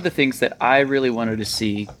 One of the things that I really wanted to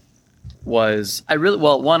see was, I really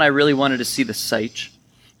wanted to see the Siege,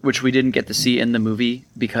 which we didn't get to see in the movie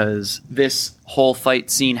because this whole fight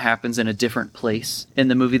scene happens in a different place in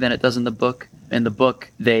the movie than it does in the book. In the book,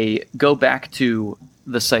 they go back to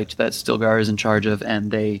the site that Stilgar is in charge of, and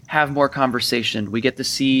they have more conversation. We get to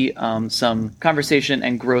see some conversation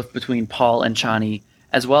and growth between Paul and Chani,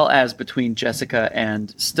 as well as between Jessica and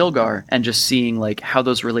Stilgar, and just seeing like how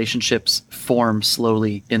those relationships form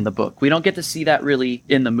slowly in the book. We don't get to see that really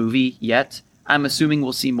in the movie yet. I'm assuming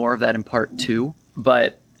we'll see more of that in part 2,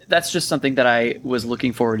 but that's just something that I was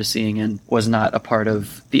looking forward to seeing and was not a part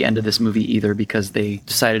of the end of this movie either, because they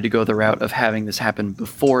decided to go the route of having this happen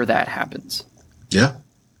before that happens. Yeah.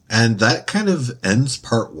 And that kind of ends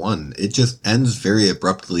part 1. It just ends very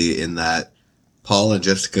abruptly in that Paul and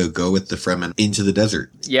Jessica go with the Fremen into the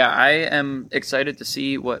desert. Yeah, I am excited to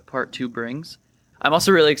see what part 2 brings. I'm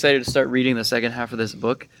also really excited to start reading the second half of this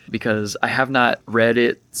book because I have not read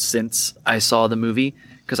it since I saw the movie,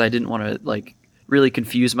 because I didn't want to really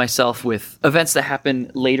confuse myself with events that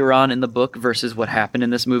happen later on in the book versus what happened in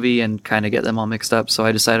this movie and kind of get them all mixed up. So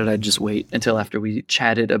I decided I'd just wait until after we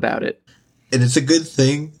chatted about it. And it's a good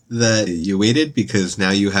thing that you waited, because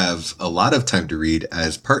now you have a lot of time to read,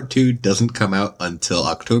 as part 2 doesn't come out until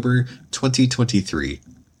October 2023.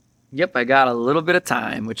 Yep, I got a little bit of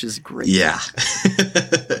time, which is great. Yeah.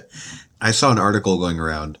 I saw an article going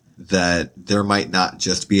around that there might not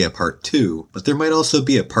just be a part 2, but there might also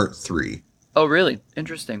be a part 3. Oh, really?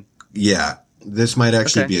 Interesting. Yeah. This might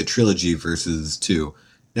actually be a trilogy versus 2.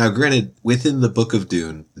 Now, granted, within the Book of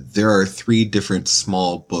Dune, there are 3 different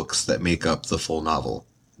small books that make up the full novel.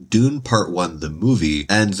 Dune Part 1, the movie,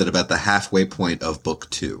 ends at about the halfway point of Book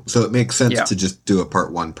 2. So it makes sense to just do a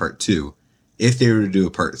Part 1, Part 2. If they were to do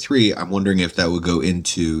a Part 3, I'm wondering if that would go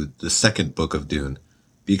into the second Book of Dune.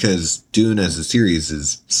 Because Dune as a series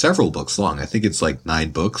is several books long. I think it's like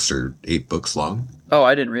 9 books or 8 books long. Oh,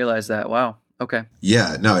 I didn't realize that. Wow. Okay.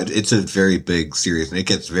 Yeah, no, it's a very big series, and it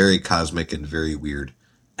gets very cosmic and very weird.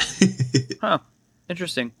 Huh.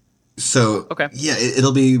 Interesting. So, yeah,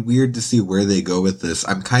 it'll be weird to see where they go with this.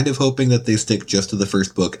 I'm kind of hoping that they stick just to the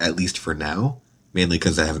first book, at least for now, mainly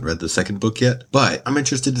because I haven't read the second book yet, but I'm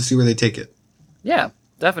interested to see where they take it. Yeah,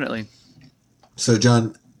 definitely. So,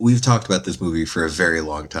 John, we've talked about this movie for a very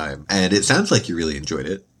long time, and it sounds like you really enjoyed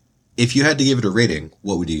it. If you had to give it a rating,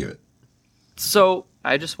 what would you give it? So,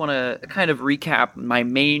 I just want to kind of recap my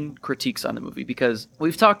main critiques on the movie, because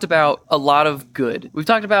we've talked about a lot of good. We've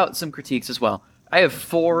talked about some critiques as well. I have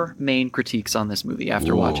 4 main critiques on this movie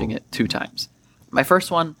after watching it 2 times. My first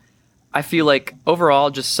one, I feel like overall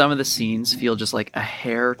just some of the scenes feel just like a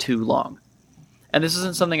hair too long. And this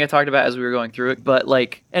isn't something I talked about as we were going through it, but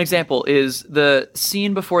like an example is the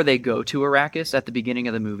scene before they go to Arrakis at the beginning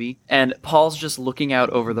of the movie, and Paul's just looking out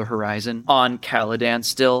over the horizon on Caladan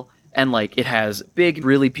still. And like it has big,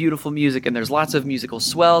 really beautiful music, and there's lots of musical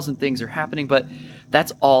swells and things are happening, but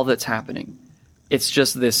that's all that's happening. It's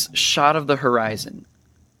just this shot of the horizon,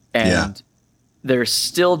 and there's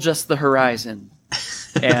still just the horizon,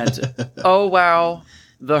 and oh wow,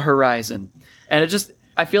 the horizon. And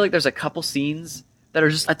I feel like there's a couple scenes that are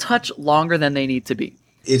just a touch longer than they need to be.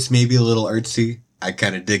 It's maybe a little artsy. I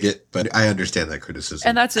kind of dig it, but I understand that criticism.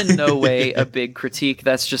 And that's in no way a big critique.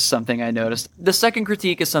 That's just something I noticed. The second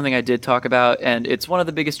critique is something I did talk about, and it's one of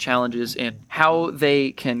the biggest challenges in how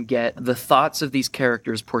they can get the thoughts of these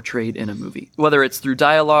characters portrayed in a movie. Whether it's through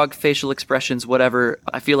dialogue, facial expressions, whatever,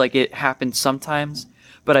 I feel like it happens sometimes,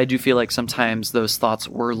 but I do feel like sometimes those thoughts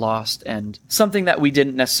were lost, and something that we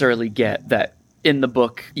didn't necessarily get that in the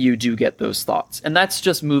book, you do get those thoughts. And that's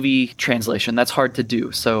just movie translation. That's hard to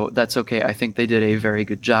do. So that's okay. I think they did a very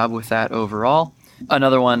good job with that overall.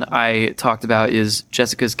 Another one I talked about is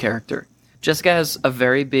Jessica's character. Jessica has a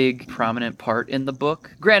very big, prominent part in the book.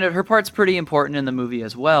 Granted, her part's pretty important in the movie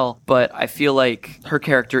as well, but I feel like her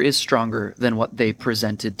character is stronger than what they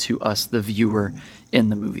presented to us, the viewer, in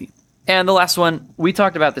the movie. And the last one, we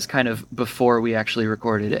talked about this kind of before we actually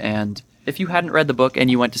recorded, and if you hadn't read the book and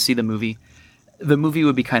you went to see the movie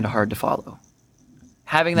would be kind of hard to follow.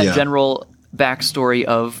 Having that general backstory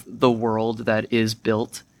of the world that is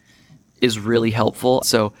built is really helpful.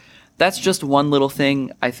 So that's just one little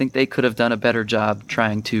thing. I think they could have done a better job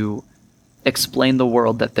trying to explain the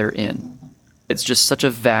world that they're in. It's just such a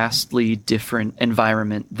vastly different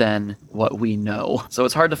environment than what we know. So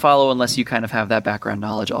it's hard to follow unless you kind of have that background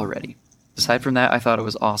knowledge already. Aside from that, I thought it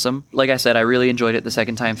was awesome. Like I said, I really enjoyed it the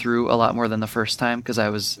second time through a lot more than the first time because I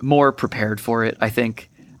was more prepared for it. I think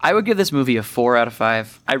I would give this movie a 4 out of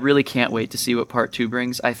 5. I really can't wait to see what part 2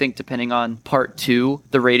 brings. I think depending on part 2,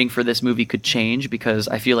 the rating for this movie could change because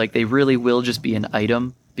I feel like they really will just be an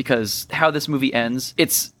item because how this movie ends,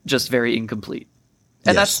 it's just very incomplete.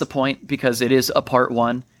 And that's the point because it is a part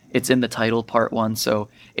 1. It's in the title, part 1. So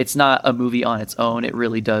it's not a movie on its own. It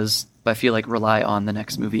really does, I feel like, rely on the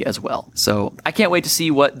next movie as well. So I can't wait to see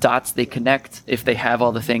what dots they connect, if they have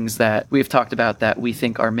all the things that we've talked about that we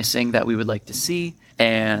think are missing that we would like to see.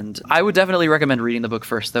 And I would definitely recommend reading the book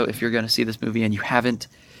first, though, if you're going to see this movie and you haven't.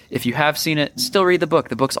 If you have seen it, still read the book.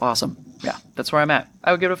 The book's awesome. Yeah, that's where I'm at.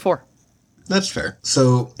 I would give it a 4. That's fair.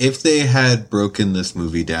 So if they had broken this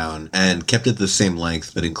movie down and kept it the same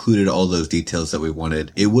length, but included all those details that we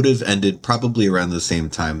wanted, it would have ended probably around the same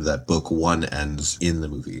time that book 1 ends in the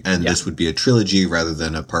movie. And this would be a trilogy rather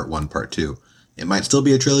than a part 1, part 2. It might still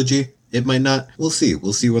be a trilogy. It might not. We'll see.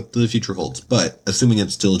 We'll see what the future holds. But assuming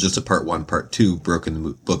it's still just a part 1, part 2, broken the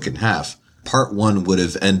book in half, part 1 would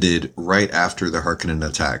have ended right after the Harkonnen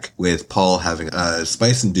attack, with Paul having a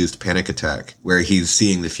spice-induced panic attack, where he's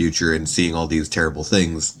seeing the future and seeing all these terrible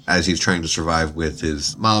things as he's trying to survive with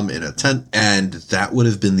his mom in a tent, and that would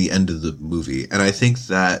have been the end of the movie. And I think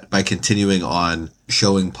that by continuing on,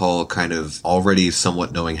 showing Paul kind of already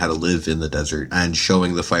somewhat knowing how to live in the desert, and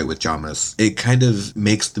showing the fight with Jamis, it kind of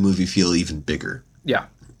makes the movie feel even bigger. Yeah.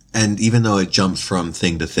 And even though it jumps from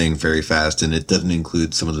thing to thing very fast, and it doesn't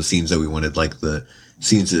include some of the scenes that we wanted, like the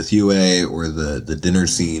scenes with Yue or the dinner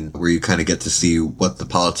scene, where you kind of get to see what the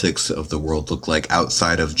politics of the world look like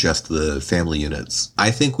outside of just the family units,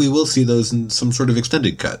 I think we will see those in some sort of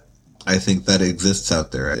extended cut. I think that exists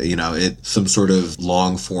out there. You know, it's some sort of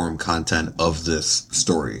long-form content of this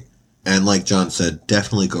story. And like John said,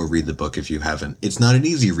 definitely go read the book if you haven't. It's not an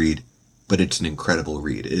easy read, but it's an incredible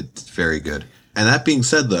read. It's very good. And that being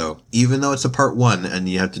said, though, even though it's a part 1 and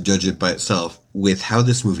you have to judge it by itself, with how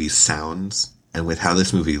this movie sounds and with how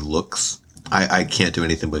this movie looks, I can't do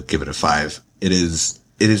anything but give it a 5. It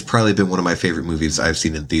has probably been one of my favorite movies I've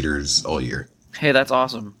seen in theaters all year. Hey, that's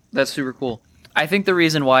awesome. That's super cool. I think the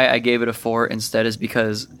reason why I gave it a 4 instead is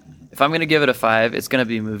because if I'm going to give it a 5, it's going to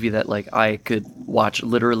be a movie that like I could watch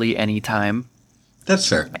literally any time. That's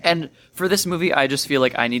fair. And for this movie, I just feel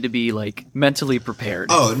like I need to be like mentally prepared.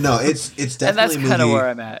 Oh no, it's definitely and that's kind of where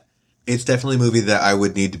I'm at. It's definitely a movie that I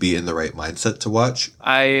would need to be in the right mindset to watch.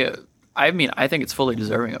 I mean, I think it's fully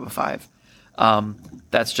deserving of a 5.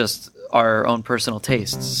 That's just our own personal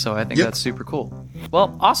tastes, so I think that's super cool.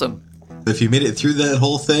 Well, awesome. If you made it through that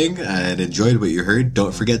whole thing and enjoyed what you heard,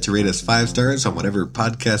 don't forget to rate us 5 stars on whatever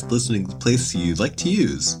podcast listening place you'd like to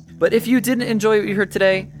use. But if you didn't enjoy what you heard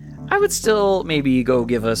today, I would still maybe go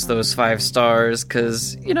give us those 5 stars,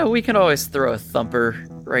 because, you know, we can always throw a thumper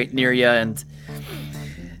right near you and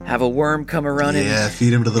have a worm come running. Yeah,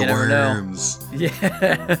 feed him to the worms.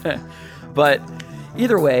 Yeah. But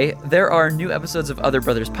either way, there are new episodes of Other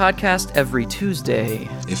Brothers Podcast every Tuesday.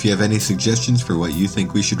 If you have any suggestions for what you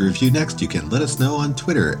think we should review next, you can let us know on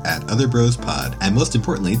Twitter at OtherBrosPod. And most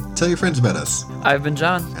importantly, tell your friends about us. I've been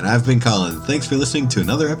John. And I've been Colin. Thanks for listening to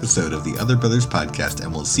another episode of the Other Brothers Podcast,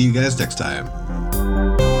 and we'll see you guys next time.